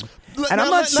about him. And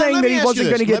I'm not saying that he wasn't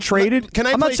going to get traded.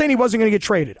 I'm not saying he wasn't going to get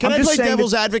traded. Can I'm I just play saying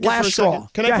devil's advocate for a second?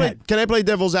 Can I play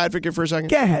devil's advocate for a second?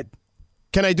 Go ahead.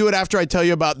 Can I do it after I tell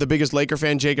you about the biggest Laker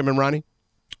fan, Jacob and Ronnie?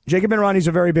 Jacob and Ronnie's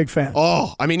a very big fan.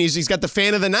 Oh, I mean, he's got the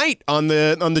fan of the night on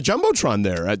the Jumbotron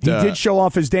there. He did show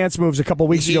off his dance moves a couple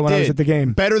weeks ago when I was at the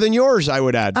game. Better than yours, I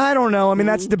would add. I don't know. I mean,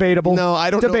 that's debatable. No, I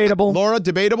don't debatable. know. Laura,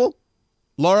 debatable?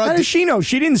 Laura, how does she know?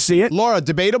 She didn't see it. Laura,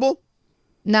 debatable?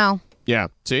 No. Yeah,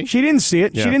 see? She didn't see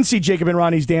it. Yeah. She didn't see Jacob and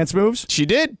Ronnie's dance moves. She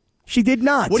did. She did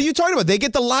not. What are you talking about? They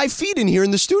get the live feed in here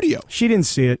in the studio. She didn't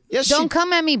see it. Yes, Don't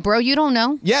come at me, bro. You don't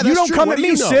know. Yeah, that's you don't true. come What at do me,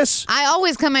 you know? sis. I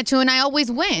always come at you and I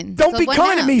always win. Don't So be what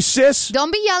coming now? at me, sis.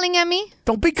 Don't be yelling at me.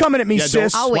 Don't be coming at me, Yeah,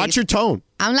 sis. Always. Watch your tone.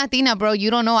 I'm Latina, bro.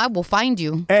 You don't know. I will find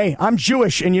you. Hey, I'm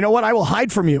Jewish, and you know what? I will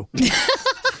hide from you.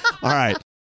 All right.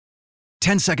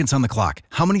 10 seconds on the clock.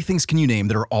 How many things can you name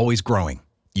that are always growing?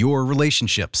 Your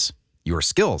relationships, your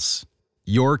skills,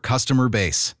 your customer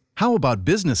base. How about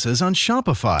businesses on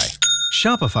Shopify?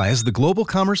 Shopify is the global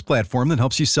commerce platform that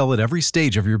helps you sell at every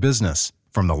stage of your business.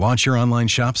 From the launch your online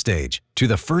shop stage, to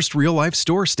the first real-life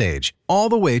store stage, all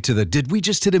the way to the did we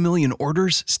just hit a million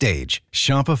orders stage.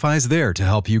 Shopify's there to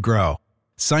help you grow.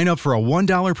 Sign up for a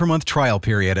 $1 per month trial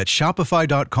period at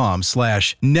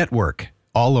shopify.com/network,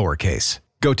 all lowercase.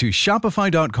 Go to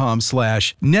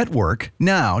shopify.com/network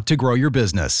now to grow your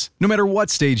business, no matter what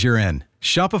stage you're in.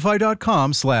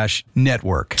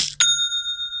 Shopify.com/network.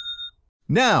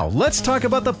 Now, let's talk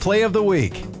about the play of the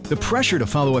week. The pressure to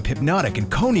follow up Hypnotic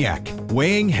and Cognac,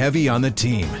 weighing heavy on the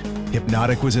team.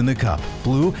 Hypnotic was in the cup,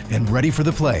 blue, and ready for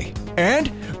the play.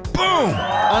 And boom!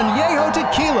 Añejo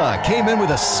Tequila came in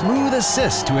with a smooth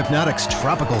assist to Hypnotic's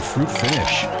tropical fruit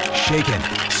finish. Shaken,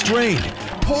 strained,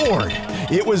 poured.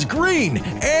 It was green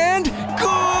and good!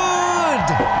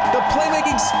 The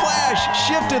playmaking splash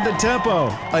shifted the tempo.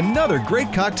 Another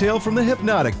great cocktail from the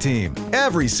Hypnotic team.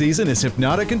 Every season is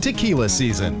Hypnotic and Tequila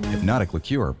season. Hypnotic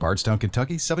Liqueur, Bardstown,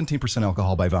 Kentucky, 17%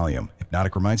 alcohol by volume.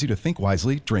 Hypnotic reminds you to think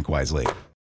wisely, drink wisely.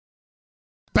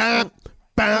 Bam,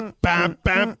 bam, bam,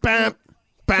 bam, bam,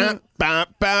 bam, bam,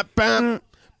 bam, bam,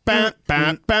 bam,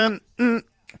 bam, bam.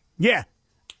 Yeah.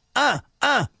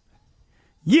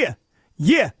 Yeah.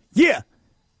 Yeah. Yeah.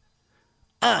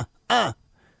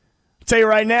 Tell you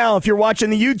right now, if you're watching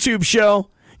the YouTube show,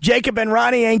 Jacob and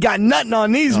Ronnie ain't got nothing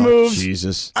on these moves.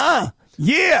 Jesus.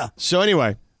 Yeah. So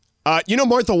anyway,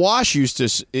 Martha Wash was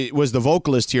the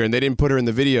vocalist here, and they didn't put her in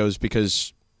the videos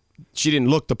because she didn't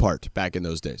look the part back in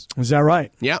those days. Is that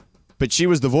right? Yeah, but she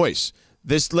was the voice.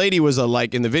 This lady was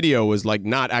in the video was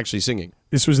not actually singing.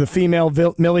 This was the female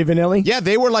Milli Vanilli? Yeah,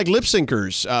 they were like lip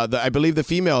syncers. I believe the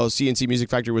female CNC Music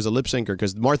Factory was a lip syncer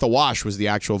because Martha Wash was the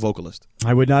actual vocalist.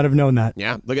 I would not have known that.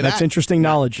 Yeah, look at that. That's interesting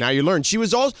knowledge. Now you learn. She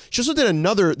also did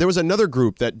there was another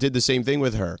group that did the same thing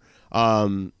with her.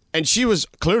 And she was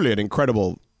clearly an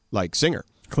incredible singer.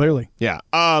 Clearly. Yeah.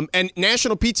 And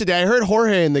National Pizza Day, I heard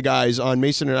Jorge and the guys on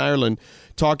Mason and Ireland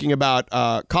talking about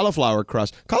cauliflower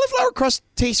crust. Cauliflower crust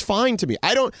tastes fine to me.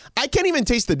 I can't even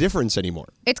taste the difference anymore.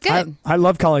 It's good. I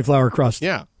love cauliflower crust.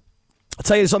 Yeah. I'll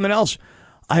tell you something else.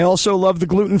 I also love the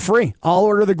gluten-free. I'll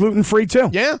order the gluten-free too.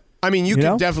 Yeah. I mean, you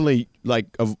can definitely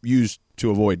use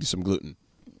to avoid some gluten.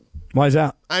 Why is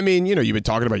that? I mean, you've been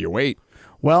talking about your weight.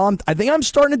 Well, I think I'm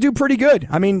starting to do pretty good.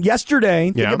 I mean,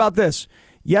 yesterday, think about this.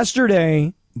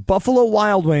 Yesterday, Buffalo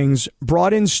Wild Wings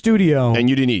brought in studio. And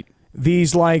you didn't eat.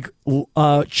 These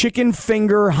chicken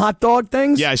finger hot dog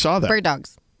things. Yeah, I saw that. Bird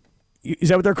dogs. Is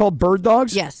that what they're called? Bird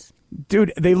dogs? Yes.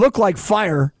 Dude, they look like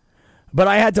fire, but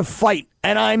I had to fight.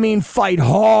 And I mean fight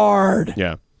hard.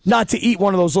 Yeah. Not to eat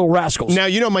one of those little rascals. Now,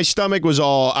 my stomach was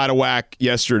all out of whack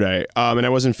yesterday, and I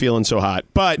wasn't feeling so hot.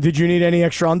 But did you need any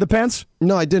extra underpants?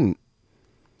 No, I didn't.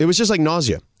 It was just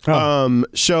nausea. Oh.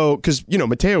 So, because,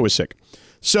 Mateo was sick.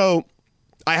 So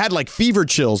I had fever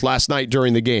chills last night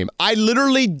during the game. I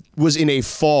literally was in a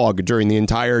fog during the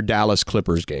entire Dallas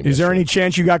Clippers game. Is there any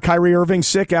chance you got Kyrie Irving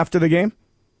sick after the game?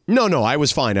 No, I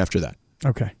was fine after that.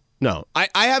 Okay. No, I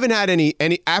haven't had any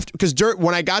after, because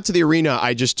when I got to the arena,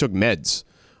 I just took meds.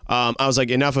 I was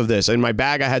like, enough of this. In my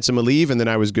bag, I had some Aleve, and then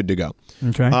I was good to go.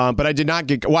 Okay. But I did not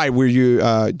get. Why were you?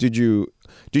 Did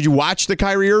you watch the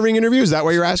Kyrie Irving interview? Is that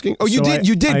what you're asking? Oh, you did.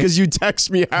 You did because you text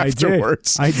me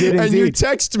afterwards. I did and indeed. you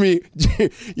text me.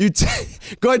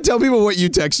 Go ahead, tell people what you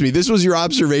text me. This was your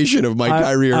observation of my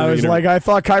Kyrie Irving. I was like, I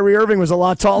thought Kyrie Irving was a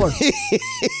lot taller.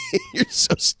 You're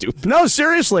so stupid. No,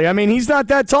 seriously. I mean, he's not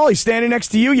that tall. He's standing next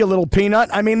to you, you little peanut.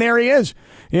 I mean, there he is.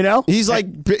 He's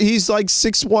like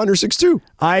 6'1" or 6'2".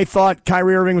 I thought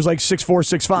Kyrie Irving was 6'4",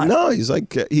 6'5". No, he's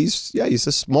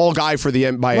a small guy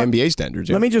by NBA standards.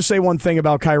 Yeah. Let me just say one thing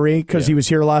about Kyrie because he was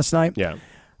here last night. Yeah.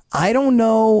 I don't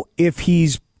know if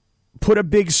he's put a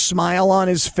big smile on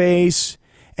his face,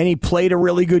 and he played a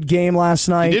really good game last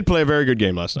night. He did play a very good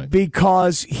game last night.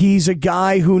 Because he's a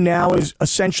guy who now is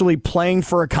essentially playing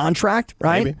for a contract,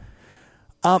 right? Maybe.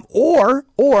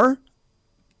 Or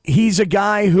he's a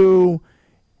guy who,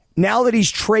 now that he's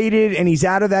traded and he's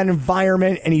out of that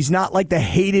environment and he's not like the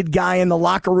hated guy in the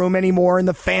locker room anymore and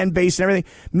the fan base and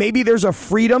everything, maybe there's a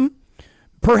freedom,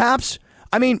 perhaps.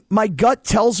 I mean, my gut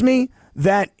tells me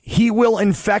that he will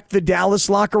infect the Dallas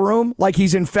locker room like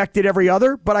he's infected every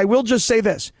other. But I will just say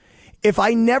this. If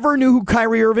I never knew who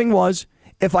Kyrie Irving was,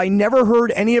 if I never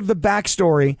heard any of the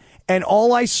backstory, and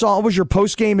all I saw was your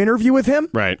post-game interview with him,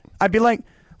 right, I'd be like,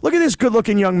 look at this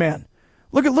good-looking young man.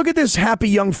 Look at this happy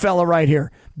young fella right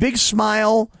here. Big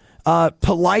smile,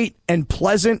 polite and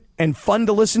pleasant and fun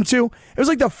to listen to. It was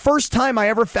like the first time I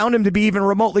ever found him to be even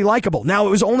remotely likable. Now, it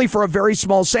was only for a very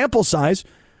small sample size,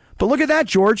 but look at that,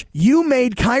 George. You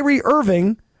made Kyrie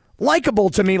Irving likable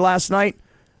to me last night,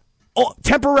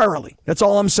 temporarily. That's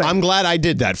all I'm saying. I'm glad I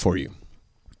did that for you.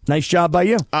 Nice job by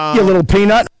you, you little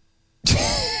peanut.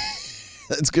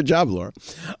 That's a good job, Laura.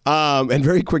 And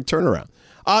very quick turnaround.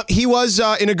 He was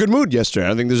in a good mood yesterday. I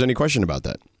don't think there's any question about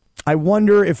that. I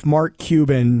wonder if Mark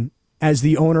Cuban, as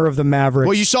the owner of the Mavericks...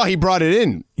 Well, you saw he brought it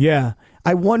in. Yeah.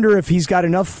 I wonder if he's got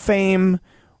enough fame,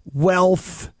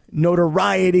 wealth,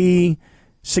 notoriety,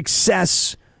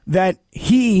 success, that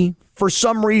he, for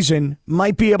some reason,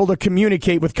 might be able to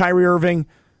communicate with Kyrie Irving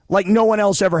like no one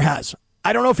else ever has.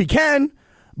 I don't know if he can,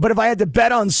 but if I had to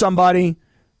bet on somebody,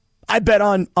 I bet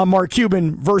on Mark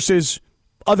Cuban versus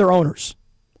other owners.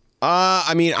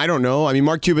 I mean, I don't know. I mean,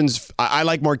 Mark Cuban's... I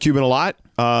like Mark Cuban a lot.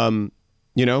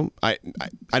 You know, I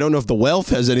don't know if the wealth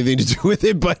has anything to do with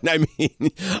it, but I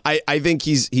mean, I think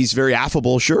he's very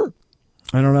affable, sure.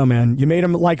 I don't know, man. You made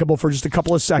him likable for just a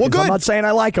couple of seconds. Well, good. I'm not saying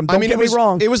I like him. Don't get me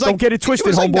wrong. It was like, don't get it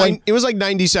twisted, homeboy. It was like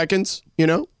 90 seconds, you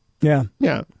know? Yeah.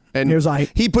 Yeah. And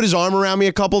he put his arm around me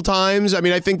a couple times. I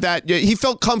mean, I think that he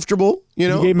felt comfortable. You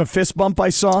know, you gave him a fist bump. I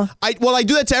saw. I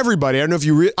do that to everybody. I don't know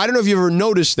if you ever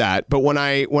noticed that, but when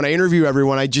I interview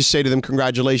everyone, I just say to them,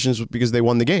 "Congratulations," because they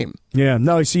won the game. Yeah.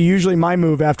 No. See, usually my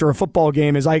move after a football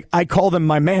game is I call them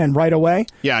my man right away.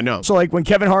 Yeah. No. So like when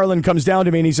Kevin Harlan comes down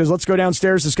to me and he says, "Let's go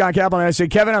downstairs to Scott Kaplan," and I say,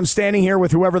 "Kevin, I'm standing here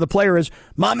with whoever the player is.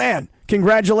 My man.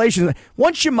 Congratulations."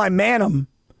 Once you my man them,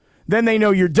 then they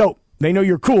know you're dope. They know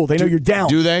you're cool. They know you're down.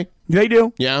 Do they? They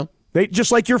do. Yeah. They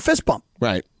just like your fist bump.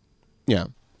 Right. Yeah.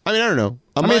 I mean, I don't know.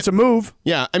 It's a move.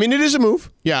 Yeah. I mean, it is a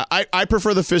move. Yeah. I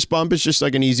prefer the fist bump. It's just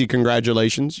like an easy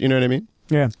congratulations. You know what I mean?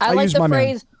 Yeah. I like the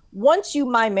phrase, once you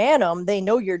my man them, they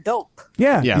know you're dope.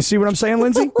 Yeah. You see what I'm saying,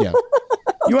 Lindsay? Yeah.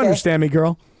 You understand me,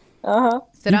 girl. Uh-huh.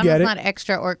 Sedano's not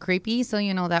extra or creepy, so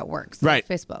you know that works. Right.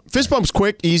 Fist bump. Fist bump's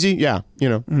quick, easy. Yeah. You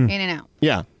know. In and out.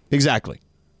 Yeah. Exactly.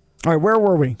 All right. Where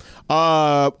were we?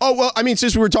 Well, I mean,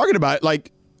 since we were talking about it,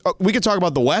 like, we could talk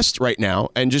about the West right now,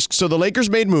 and just so the Lakers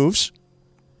made moves.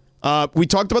 We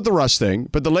talked about the Russ thing,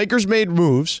 but the Lakers made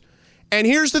moves. And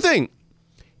here's the thing.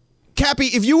 Cappy,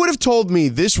 if you would have told me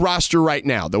this roster right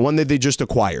now, the one that they just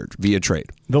acquired via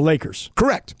trade. The Lakers.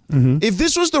 Correct. Mm-hmm. If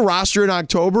this was the roster in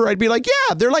October, I'd be like,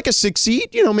 yeah, they're like a 6th seed,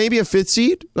 you know, maybe a 5th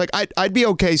seed. Like, I'd be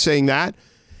okay saying that.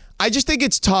 I just think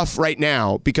it's tough right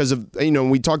now because of, you know,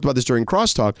 we talked about this during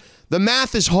Crosstalk. The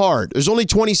math is hard. There's only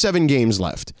 27 games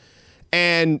left.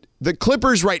 And the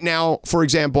Clippers right now, for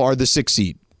example, are the 6th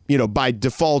seed, you know, by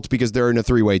default because they're in a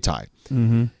 3-way tie.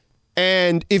 Mm-hmm.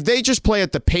 And if they just play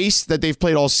at the pace that they've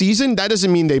played all season, that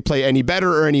doesn't mean they play any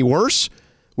better or any worse,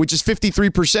 which is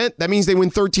 53%. That means they win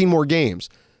 13 more games.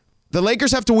 The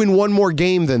Lakers have to win one more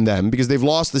game than them because they've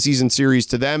lost the season series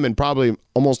to them and probably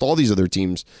almost all these other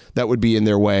teams that would be in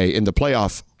their way in the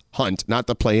playoff hunt, not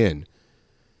the play-in.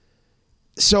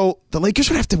 So the Lakers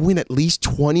would have to win at least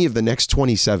 20 of the next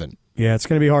 27. Yeah, it's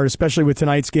going to be hard, especially with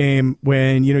tonight's game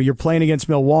when, you know, you're playing against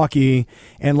Milwaukee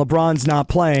and LeBron's not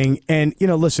playing. And, you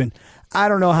know, listen, I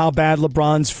don't know how bad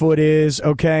LeBron's foot is,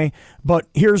 okay? But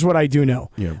here's what I do know.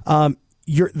 Yeah.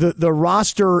 The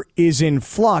roster is in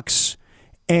flux,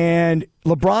 and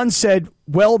LeBron said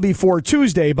well before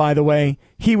Tuesday, by the way,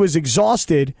 he was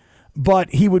exhausted, but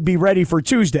he would be ready for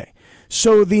Tuesday.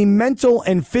 So the mental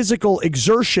and physical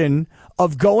exertion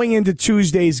of going into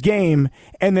Tuesday's game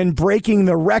and then breaking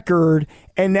the record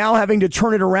and now having to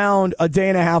turn it around a day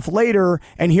and a half later,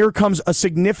 and here comes a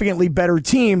significantly better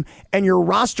team, and your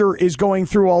roster is going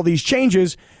through all these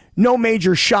changes, no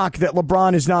major shock that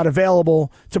LeBron is not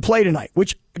available to play tonight.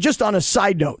 Which, just on a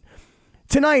side note,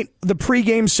 tonight, the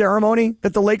pregame ceremony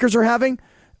that the Lakers are having,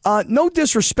 no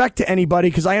disrespect to anybody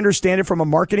because I understand it from a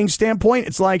marketing standpoint.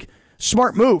 It's like,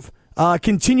 smart move.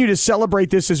 Continue to celebrate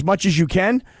this as much as you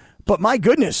can. But my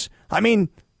goodness, I mean,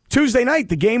 Tuesday night,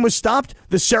 the game was stopped.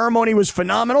 The ceremony was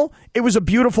phenomenal. It was a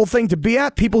beautiful thing to be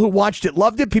at. People who watched it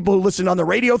loved it. People who listened on the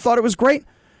radio thought it was great.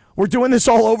 We're doing this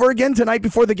all over again tonight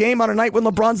before the game on a night when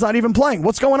LeBron's not even playing.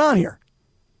 What's going on here?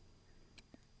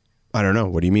 I don't know.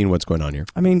 What do you mean, what's going on here?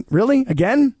 I mean, really?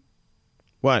 Again?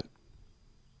 What?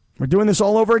 We're doing this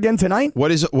all over again tonight?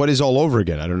 What is all over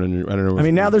again? I don't know. I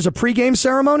mean, now there's a pregame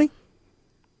ceremony?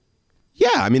 Yeah,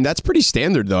 I mean, that's pretty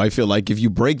standard, though. I feel like if you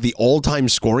break the all-time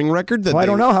scoring record... I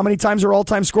don't know. How many times are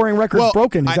all-time scoring records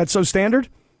broken? Is that so standard?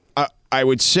 I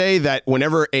would say that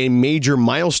whenever a major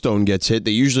milestone gets hit,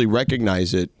 they usually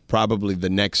recognize it probably the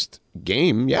next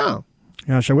game, yeah.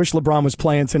 Gosh, I wish LeBron was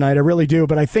playing tonight. I really do.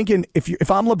 But I think if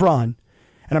I'm LeBron,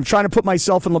 and I'm trying to put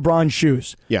myself in LeBron's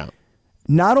shoes... Yeah.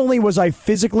 Not only was I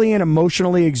physically and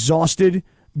emotionally exhausted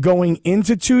going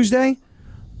into Tuesday,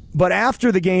 but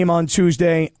after the game on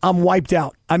Tuesday, I'm wiped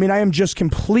out. I mean, I am just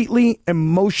completely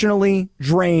emotionally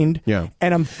drained, and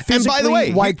I'm physically and by the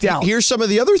way, wiped out. Here's some of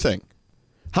the other thing.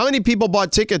 How many people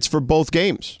bought tickets for both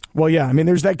games? Well, yeah. I mean,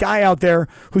 there's that guy out there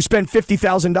who spent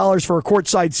 $50,000 for a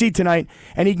courtside seat tonight,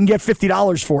 and he can get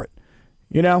 $50 for it.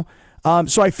 You know?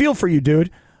 So I feel for you, dude.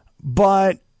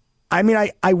 But... I mean,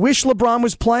 I wish LeBron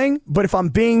was playing, but if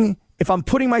I'm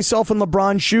putting myself in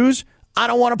LeBron's shoes, I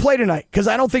don't want to play tonight because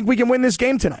I don't think we can win this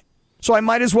game tonight. So I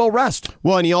might as well rest.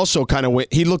 Well, and he also kind of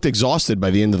he looked exhausted by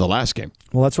the end of the last game.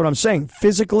 Well, that's what I'm saying.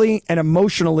 Physically and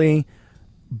emotionally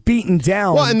beaten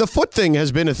down. Well, and the foot thing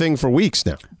has been a thing for weeks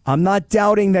now. I'm not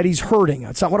doubting that he's hurting.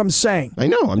 That's not what I'm saying. I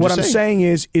know. What I'm saying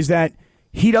is that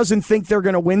he doesn't think they're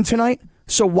going to win tonight.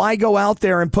 So why go out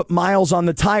there and put miles on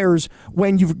the tires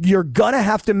when you're going to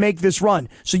have to make this run?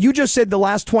 So you just said the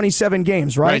last 27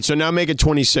 games, right? Right, so now make it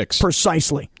 26.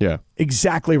 Precisely. Yeah.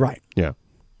 Exactly right. Yeah.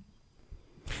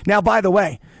 Now, by the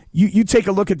way, you take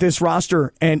a look at this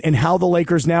roster and how the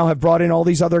Lakers now have brought in all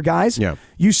these other guys. Yeah.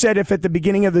 You said if at the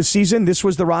beginning of the season this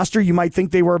was the roster, you might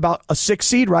think they were about a 6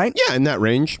 seed, right? Yeah, in that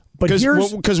range.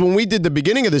 Because when we did the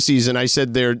beginning of the season, I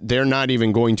said they're not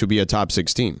even going to be a top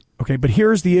 6 team. Okay, but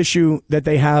here's the issue that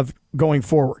they have going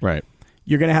forward. Right.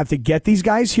 You're going to have to get these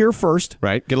guys here first.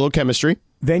 Right. Get a little chemistry.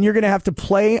 Then you're going to have to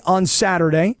play on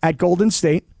Saturday at Golden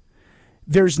State.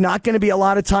 There's not going to be a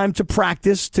lot of time to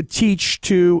practice, to teach,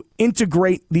 to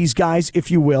integrate these guys,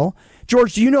 if you will.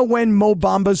 George, do you know when Mo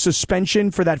Bamba's suspension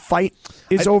for that fight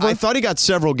is over? I thought he got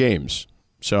several games,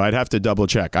 so I'd have to double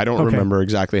check. I don't remember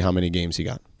exactly how many games he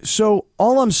got. So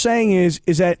all I'm saying is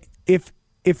that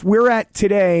if we're at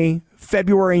today,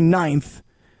 February 9th,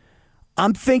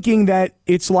 I'm thinking that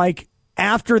it's like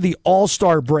after the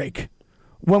All-Star break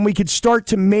when we could start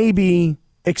to maybe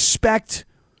expect,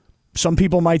 some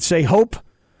people might say hope,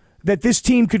 that this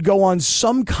team could go on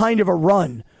some kind of a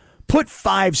run, put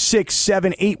 5, 6,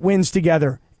 7, 8 wins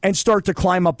together, and start to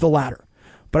climb up the ladder.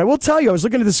 But I will tell you, I was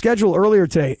looking at the schedule earlier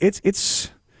today.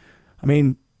 I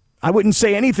mean, I wouldn't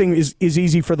say anything is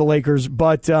easy for the Lakers,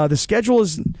 but the schedule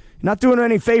is not doing them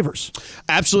any favors.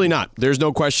 Absolutely not. There's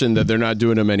no question that they're not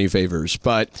doing them any favors.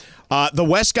 But the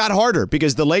West got harder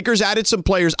because the Lakers added some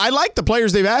players. I like the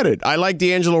players they've added. I like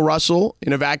D'Angelo Russell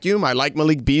in a vacuum. I like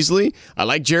Malik Beasley. I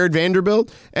like Jared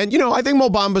Vanderbilt. And, I think Mo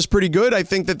Bamba's pretty good. I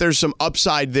think that there's some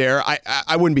upside there.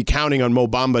 I wouldn't be counting on Mo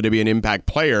Bamba to be an impact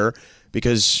player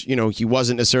because, he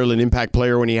wasn't necessarily an impact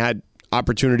player when he had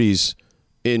opportunities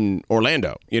in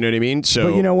Orlando. You know what I mean? So,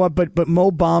 but you know what? But Mo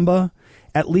Bamba,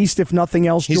 at least if nothing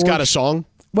else, he's got a song.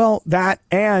 Well, that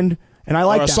and I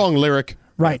like a that. Song lyric,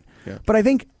 right? Yeah. But I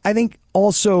think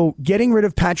also getting rid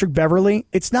of Patrick Beverley.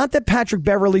 It's not that Patrick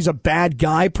Beverley's a bad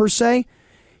guy per se.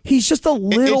 He's just a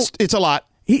little. It's a lot.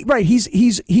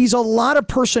 He's a lot of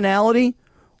personality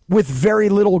with very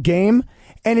little game.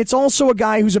 And it's also a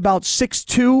guy who's about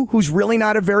 6'2", who's really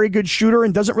not a very good shooter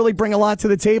and doesn't really bring a lot to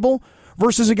the table,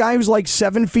 versus a guy who's like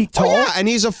 7 feet tall. Oh, yeah, and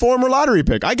he's a former lottery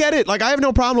pick. I get it. Like, I have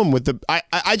no problem with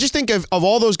I just think of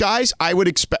all those guys, I would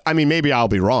expect. I mean, maybe I'll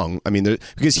be wrong. I mean,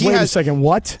 because he Wait has. a second.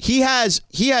 What? He has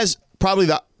probably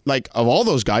of all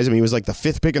those guys. I mean, he was like the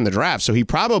 5th pick in the draft, so he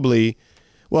probably.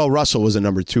 Well, Russell was a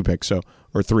number 2 pick,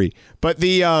 or 3, but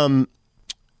the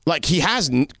he has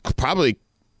probably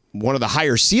one of the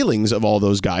higher ceilings of all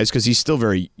those guys because he's still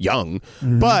very young.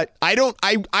 Mm-hmm. But I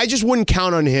just wouldn't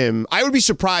count on him. I would be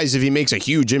surprised if he makes a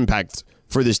huge impact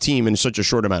for this team in such a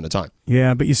short amount of time.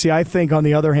 Yeah, but you see, I think on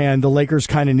the other hand, the Lakers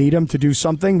kind of need him to do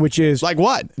something, which is like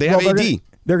what? They have AD.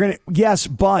 They're gonna yes,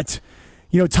 but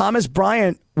Thomas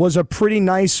Bryant was a pretty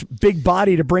nice big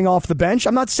body to bring off the bench.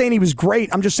 I'm not saying he was great.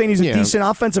 I'm just saying he's a decent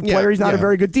offensive player. He's not a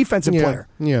very good defensive player.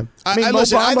 Yeah.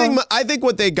 I think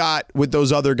what they got with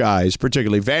those other guys,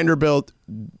 particularly Vanderbilt,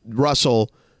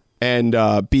 Russell, and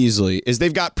Beasley is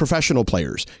they've got professional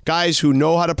players, guys who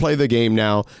know how to play the game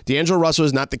now. D'Angelo Russell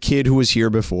is not the kid who was here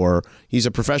before. He's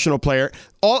a professional player.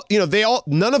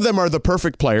 None of them are the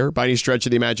perfect player by any stretch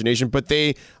of the imagination, but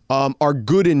they are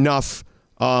good enough.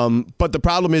 But the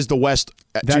problem is the West,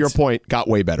 to your point, got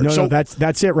way better. No,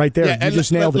 that's it right there. Yeah, you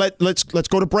just nailed it. Let's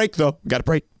go to break, though. We got a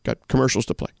break. Got commercials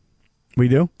to play. We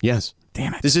do? Yes.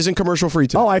 Damn it. This isn't commercial free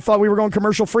today. Oh, I thought we were going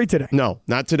commercial free today. No,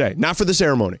 not today. Not for the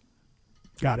ceremony.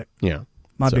 Got it. Yeah.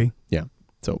 Might be. Yeah.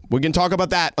 So we can talk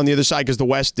about that on the other side because the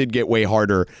West did get way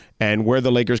harder, and where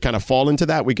the Lakers kind of fall into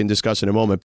that, we can discuss in a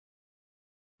moment.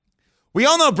 We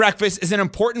all know breakfast is an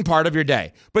important part of your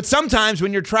day, but sometimes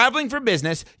when you're traveling for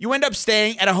business, you end up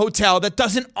staying at a hotel that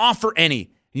doesn't offer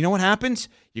any. You know what happens?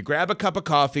 You grab a cup of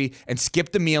coffee and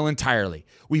skip the meal entirely.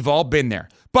 We've all been there.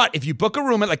 But if you book a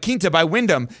room at La Quinta by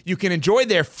Wyndham, you can enjoy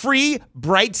their free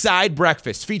Bright Side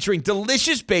breakfast featuring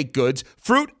delicious baked goods,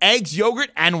 fruit, eggs,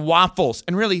 yogurt, and waffles.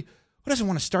 And really, who doesn't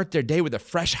want to start their day with a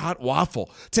fresh, hot waffle?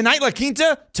 Tonight, La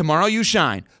Quinta, tomorrow you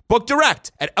shine. Book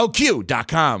direct at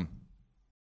lq.com.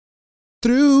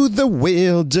 Through the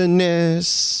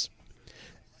wilderness,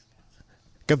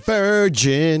 like a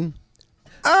virgin.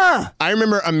 I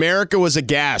remember America was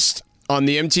aghast on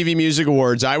the MTV Music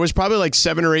Awards. I was probably like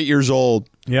 7 or 8 years old.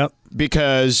 Yep.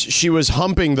 Because she was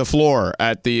humping the floor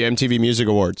at the MTV Music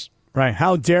Awards. Right.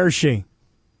 How dare she?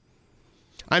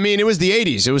 I mean, it was the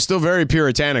 80s. It was still very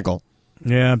puritanical.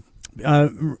 Yeah.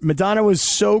 Madonna was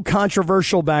so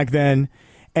controversial back then.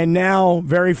 And now,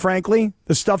 very frankly,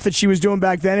 the stuff that she was doing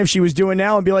back then, if she was doing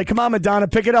now, I'd be like, come on, Madonna,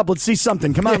 pick it up. Let's see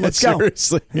something. Come on, let's go.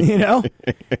 Seriously. You know?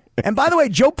 And by the way,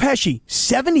 Joe Pesci,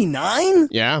 79?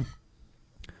 Yeah.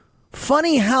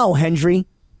 Funny how, Hendry?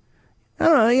 I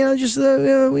don't know, just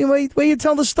the way you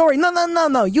tell the story.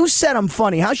 No. You said I'm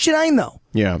funny. How should I know?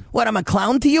 Yeah. What, I'm a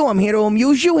clown to you? I'm here to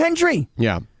amuse you, Hendry?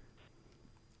 Yeah.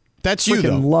 That's you,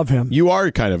 though. Love him. You are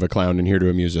kind of a clown and here to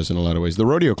amuse us in a lot of ways. The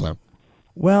rodeo clown.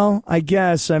 Well, I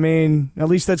guess. I mean, at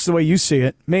least that's the way you see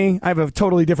it. Me, I have a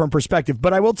totally different perspective.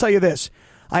 But I will tell you this.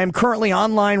 I am currently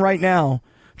online right now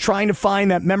trying to find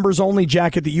that members-only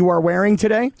jacket that you are wearing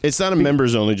today. It's not a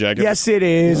members-only jacket. Yes, it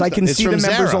is. I can see the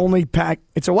members-only pack.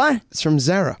 It's a what? It's from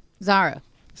Zara. Zara.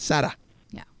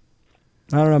 Yeah.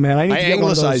 I don't know, man. I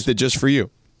anglicized it just for you.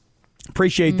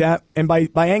 Appreciate that. And by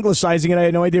anglicizing it, I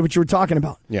had no idea what you were talking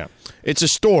about. Yeah. It's a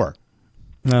store.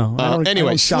 No.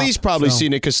 Anyway, Slee's probably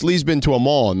seen it because Slee's been to a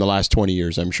mall in the last 20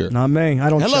 years, I'm sure. Not me. I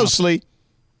don't Hello, shop. Slee.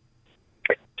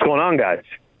 What's going on, guys?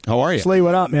 How are you? Slee,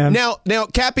 what up, man? Now,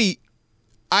 Cappy,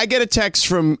 I get a text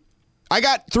from... I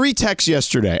got 3 texts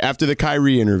yesterday after the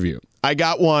Kyrie interview. I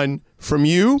got one from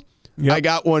you, I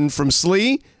got one from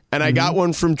Slee, and I got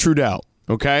one from Trudell,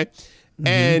 okay?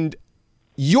 And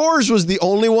yours was the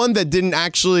only one that didn't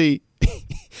actually...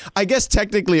 I guess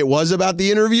technically it was about the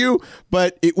interview,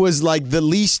 but it was like the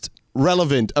least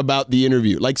relevant about the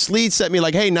interview. Like Sleet sent me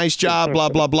like, hey, nice job, blah,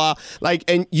 blah, blah. Like,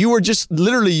 and you were just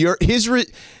literally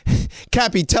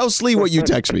Cappy, tell Sleet what you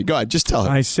text me. Go ahead, just tell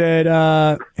him. I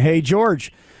said, hey,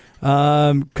 George,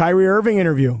 Kyrie Irving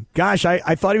interview. Gosh,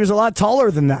 I thought he was a lot taller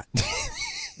than that.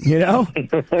 You know?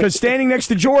 Because standing next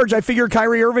to George, I figure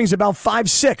Kyrie Irving's about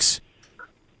 5'6".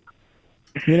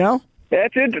 You know?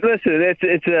 That's it. Listen,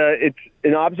 it's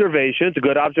an observation. It's a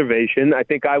good observation. I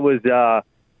think I was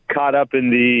caught up in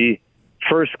the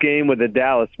first game with the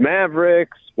Dallas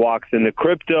Mavericks, walks into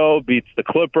crypto, beats the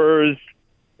Clippers,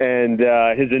 and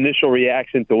his initial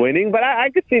reaction to winning. But I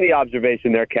could see the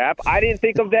observation there, Cap. I didn't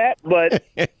think of that, but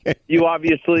you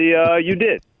obviously you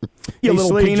did. You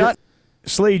little peanut.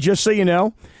 Slee, just so you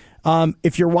know,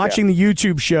 if you're watching the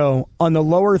YouTube show, on the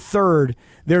lower third,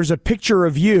 there's a picture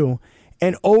of you.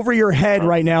 And over your head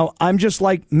right now, I'm just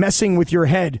like messing with your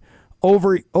head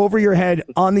over your head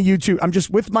on the YouTube. I'm just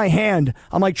with my hand.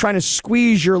 I'm like trying to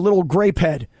squeeze your little grape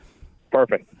head.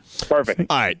 Perfect.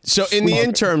 All right. So in the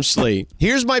interim, Slee,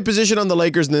 here's my position on the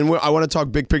Lakers, and then I want to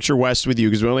talk big picture West with you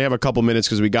because we only have a couple minutes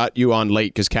because we got you on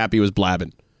late because Cappy was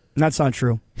blabbing. That's not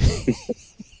true.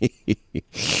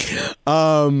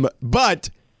 But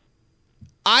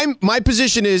my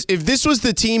position is if this was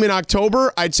the team in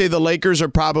October, I'd say the Lakers are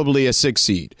probably a 6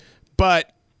 seed.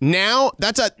 But now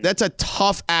that's a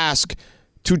tough ask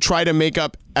to try to make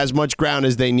up as much ground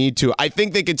as they need to. I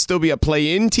think they could still be a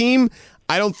play-in team.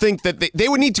 I don't think that they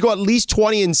would need to go at least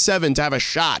 20-7 to have a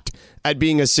shot at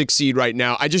being a 6 seed right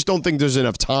now. I just don't think there's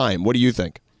enough time. What do you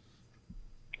think?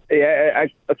 Yeah,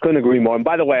 I couldn't agree more. And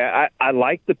by the way, I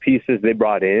like the pieces they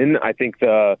brought in. I think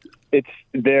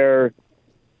there's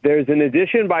an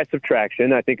addition by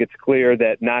subtraction. I think it's clear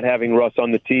that not having Russ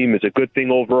on the team is a good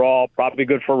thing overall, probably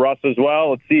good for Russ as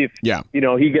well. Let's see if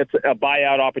he gets a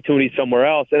buyout opportunity somewhere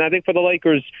else. And I think for the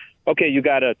Lakers, okay, you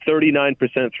got a 39%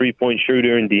 three-point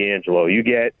shooter in D'Angelo. You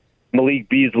get Malik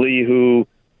Beasley, who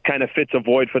kind of fits a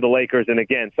void for the Lakers, and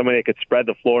again, somebody that could spread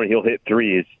the floor and he'll hit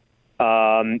threes.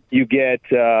 You get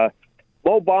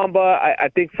Mo Bamba. I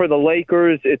think for the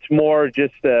Lakers, it's more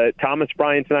just Thomas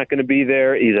Bryant's not going to be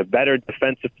there. He's a better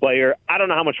defensive player. I don't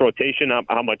know how much rotation,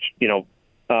 how much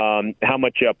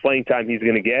playing time he's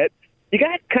going to get. You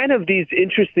got kind of these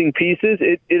interesting pieces.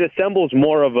 It assembles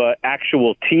more of an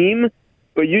actual team,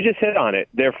 but you just hit on it.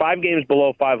 They're 5 games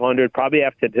below 500, probably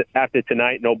after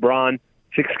tonight. No Bron,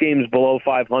 6 games below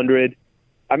 500.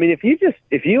 I mean, if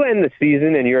you end the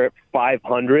season and you're at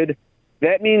 500,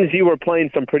 that means you were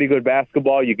playing some pretty good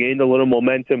basketball. You gained a little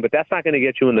momentum, but that's not going to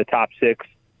get you in the top 6.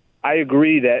 I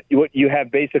agree that you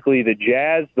have basically the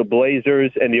Jazz, the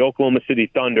Blazers, and the Oklahoma City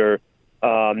Thunder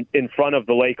in front of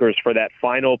the Lakers for that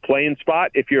final play-in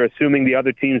spot. If you're assuming the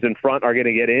other teams in front are going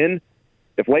to get in,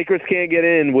 if Lakers can't get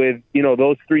in with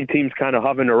those 3 teams kind of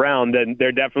hovering around, then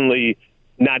they're definitely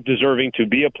not deserving to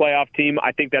be a playoff team.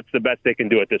 I think that's the best they can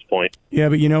do at this point. Yeah,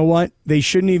 but you know what? They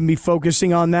shouldn't even be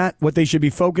focusing on that. What they should be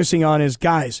focusing on is,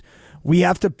 guys, we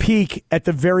have to peak at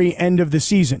the very end of the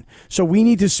season. So we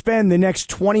need to spend the next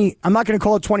 20, I'm not going to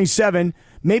call it 27,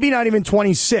 maybe not even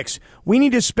 26. We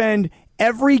need to spend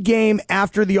every game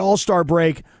after the All-Star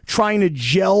break trying to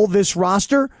gel this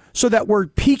roster so that we're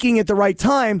peaking at the right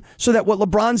time, so that what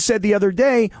LeBron said the other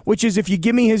day, which is if you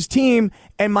give me his team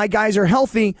and my guys are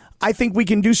healthy, I think we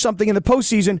can do something in the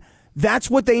postseason. That's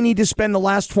what they need to spend the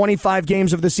last 25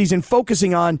 games of the season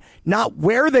focusing on, not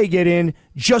where they get in,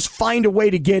 just find a way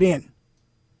to get in.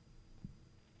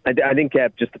 I think,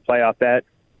 Cap, just to play off that,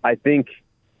 I think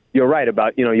you're right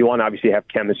about, you want to obviously have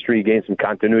chemistry, gain some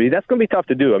continuity. That's going to be tough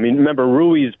to do. I mean, remember,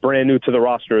 Rui's brand new to the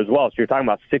roster as well. So you're talking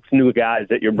about 6 new guys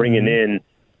that you're bringing in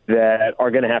that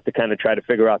are going to have to kind of try to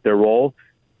figure out their role.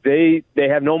 They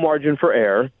have no margin for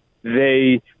error.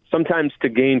 They sometimes, to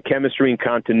gain chemistry and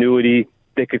continuity,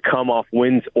 they could come off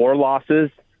wins or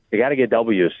losses. You got to get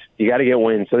W's. You got to get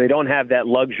wins. So they don't have that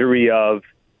luxury of,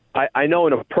 I know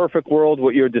in a perfect world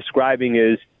what you're describing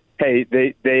is, hey,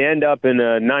 they end up in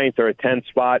a 9th or a 10th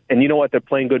spot, and you know what? They're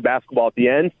playing good basketball at the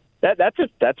end.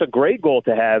 That's a great goal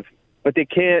to have, but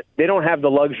they don't have the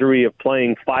luxury of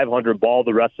playing 500 ball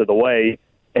the rest of the way,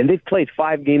 and they've played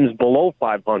 5 games below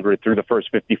 500 through the first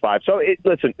 55. So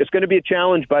listen, it's going to be a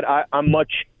challenge, but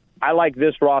I like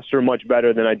this roster much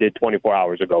better than I did 24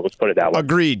 hours ago. Let's put it that way.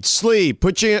 Agreed. Slee,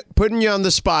 putting you on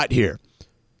the spot here.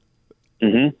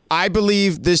 Mm-hmm. I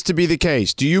believe this to be the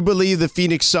case. Do you believe the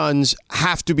Phoenix Suns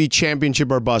have to be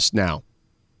championship or bust now?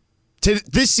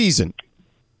 This season?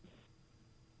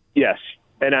 Yes.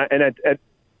 And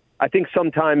I think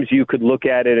sometimes you could look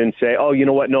at it and say, oh, you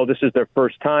know what? No, this is their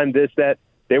first time, this, that.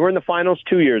 They were in the finals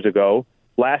 2 years ago.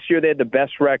 Last year they had the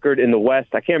best record in the West.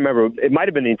 I can't remember. It might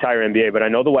have been the entire NBA, but I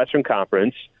know the Western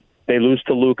Conference. They lose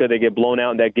to Luka. They get blown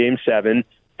out in that Game 7.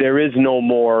 There is no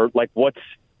more,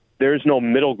 there's no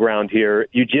middle ground here.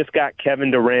 You just got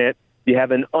Kevin Durant. You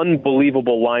have an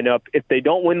unbelievable lineup. If they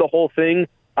don't win the whole thing,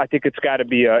 I think it's got to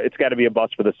be a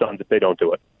bust for the Suns if they don't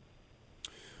do it.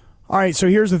 All right, so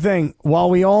here's the thing. While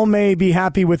we all may be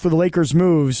happy with the Lakers'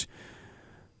 moves,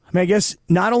 I guess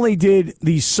not only did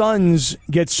the Suns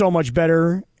get so much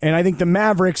better, and I think the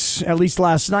Mavericks, at least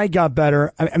last night, got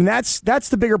better. I mean, that's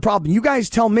the bigger problem. You guys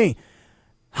tell me,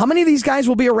 how many of these guys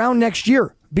will be around next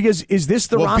year? Because is this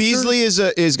the roster? Beasley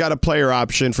is got a player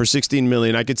option for $16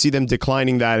 million. I could see them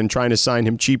declining that and trying to sign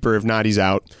him cheaper. If not, he's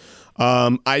out.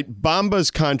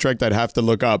 Bamba's contract I'd have to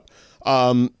look up,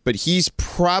 but he's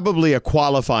probably a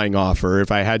qualifying offer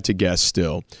if I had to guess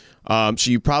still. So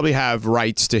you probably have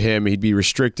rights to him. He'd be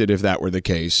restricted if that were the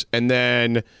case. And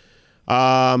then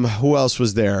who else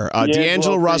was there?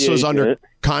 D'Angelo Russell's under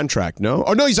contract, no?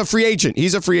 Oh, no, he's a free agent.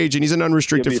 He's a free agent. He's an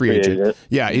unrestricted free agent.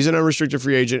 Yeah, he's an unrestricted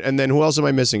free agent. And then who else am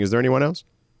I missing? Is there anyone else?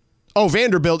 Oh,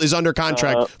 Vanderbilt is under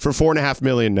contract for $4.5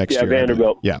 million next year. Yeah,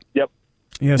 Vanderbilt. Yeah. Yep.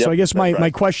 Yeah, so I guess my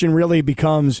question really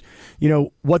becomes,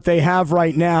 what they have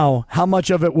right now, how much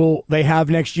of it will they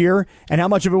have next year, and how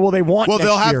much of it will they want next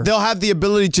year? They'll have the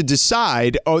ability to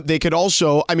decide. Oh, they could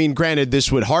also, granted,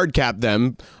 this would hard cap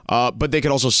them, but they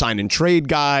could also sign and trade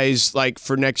guys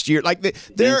for next year.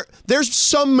 There's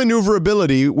some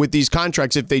maneuverability with these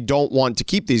contracts if they don't want to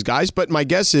keep these guys, but my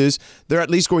guess is they're at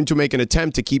least going to make an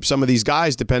attempt to keep some of these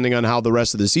guys depending on how the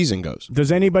rest of the season goes.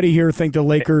 Does anybody here think the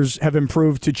Lakers have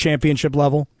improved to championship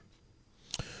level?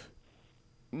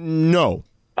 No.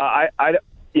 I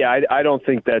don't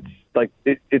think that's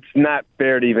it's not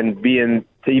fair to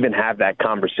even have that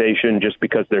conversation just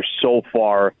because they're so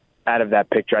far out of that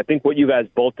picture. I think what you guys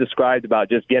both described about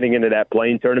just getting into that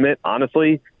playing tournament,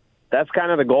 honestly, that's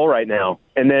kind of the goal right now.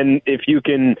 And then if you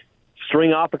can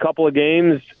string off a couple of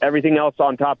games. Everything else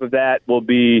on top of that will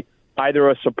be either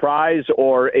a surprise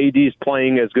or AD's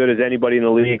playing as good as anybody in the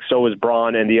league. So is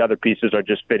Braun, and the other pieces are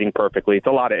just fitting perfectly. It's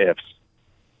a lot of ifs.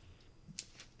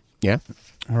 Yeah.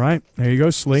 All right. There you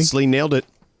go, Slee. Slee nailed it.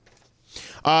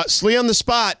 Slee on the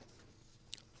spot.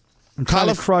 I'm trying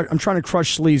to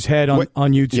crush Slee's head on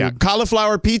YouTube. Yeah.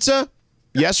 Cauliflower pizza?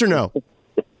 Yes or no?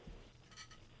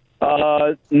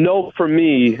 No for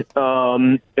me.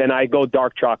 And I go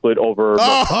dark chocolate over.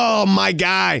 Oh, my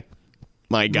guy.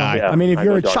 My guy. Yeah, I mean, if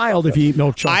you're a child, if you eat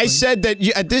milk chocolate. I said that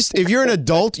if you're an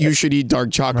adult, you should eat dark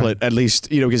chocolate at least,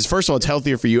 because first of all, it's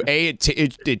healthier for you.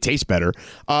 It tastes better.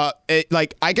 I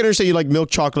can understand you like milk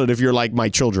chocolate if you're like my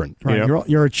children. Right.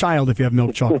 You're a child if you have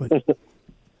milk chocolate.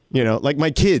 Like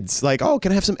my kids. Like, oh,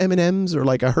 can I have some M&Ms or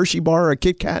like a Hershey bar or a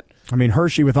Kit Kat? I mean,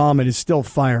 Hershey with almond is still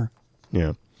fire.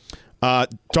 Yeah.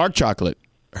 Dark chocolate.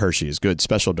 Hershey is good.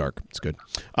 Special dark. It's good.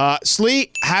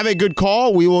 Slee, have a good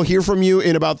call. We will hear from you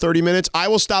in about 30 minutes. I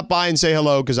will stop by and say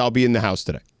hello because I'll be in the house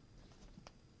today.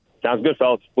 Sounds good,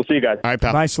 fellas. We'll see you guys. All right,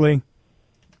 pal. Bye, Slee.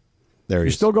 There he You're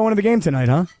is. still going to the game tonight,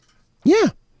 huh? Yeah.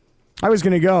 I was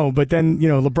going to go, but then,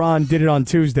 LeBron did it on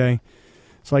Tuesday,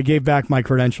 so I gave back my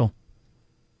credential.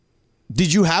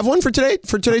 Did you have one for today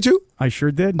too? I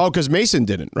sure did. Oh, because Mason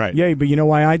didn't, right? Yeah, but you know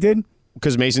why I did?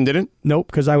 Because Mason didn't? Nope,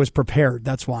 because I was prepared.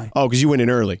 That's why. Oh, because you went in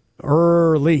early.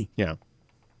 Yeah.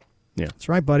 That's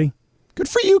right, buddy. Good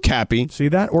for you, Cappy. See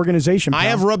that? Organization, pal. I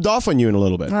have rubbed off on you in a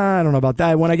little bit. I don't know about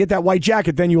that. When I get that white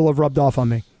jacket, then you will have rubbed off on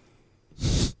me.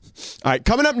 All right,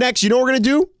 coming up next, you know what we're going to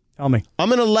do? Tell me. I'm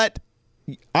going to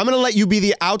let you be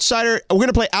the outsider. We're going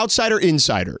to play outsider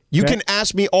insider. You can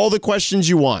ask me all the questions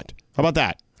you want. How about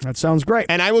that? That sounds great.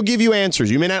 And I will give you answers.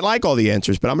 You may not like all the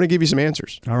answers, but I'm going to give you some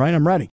answers. All right, I'm ready.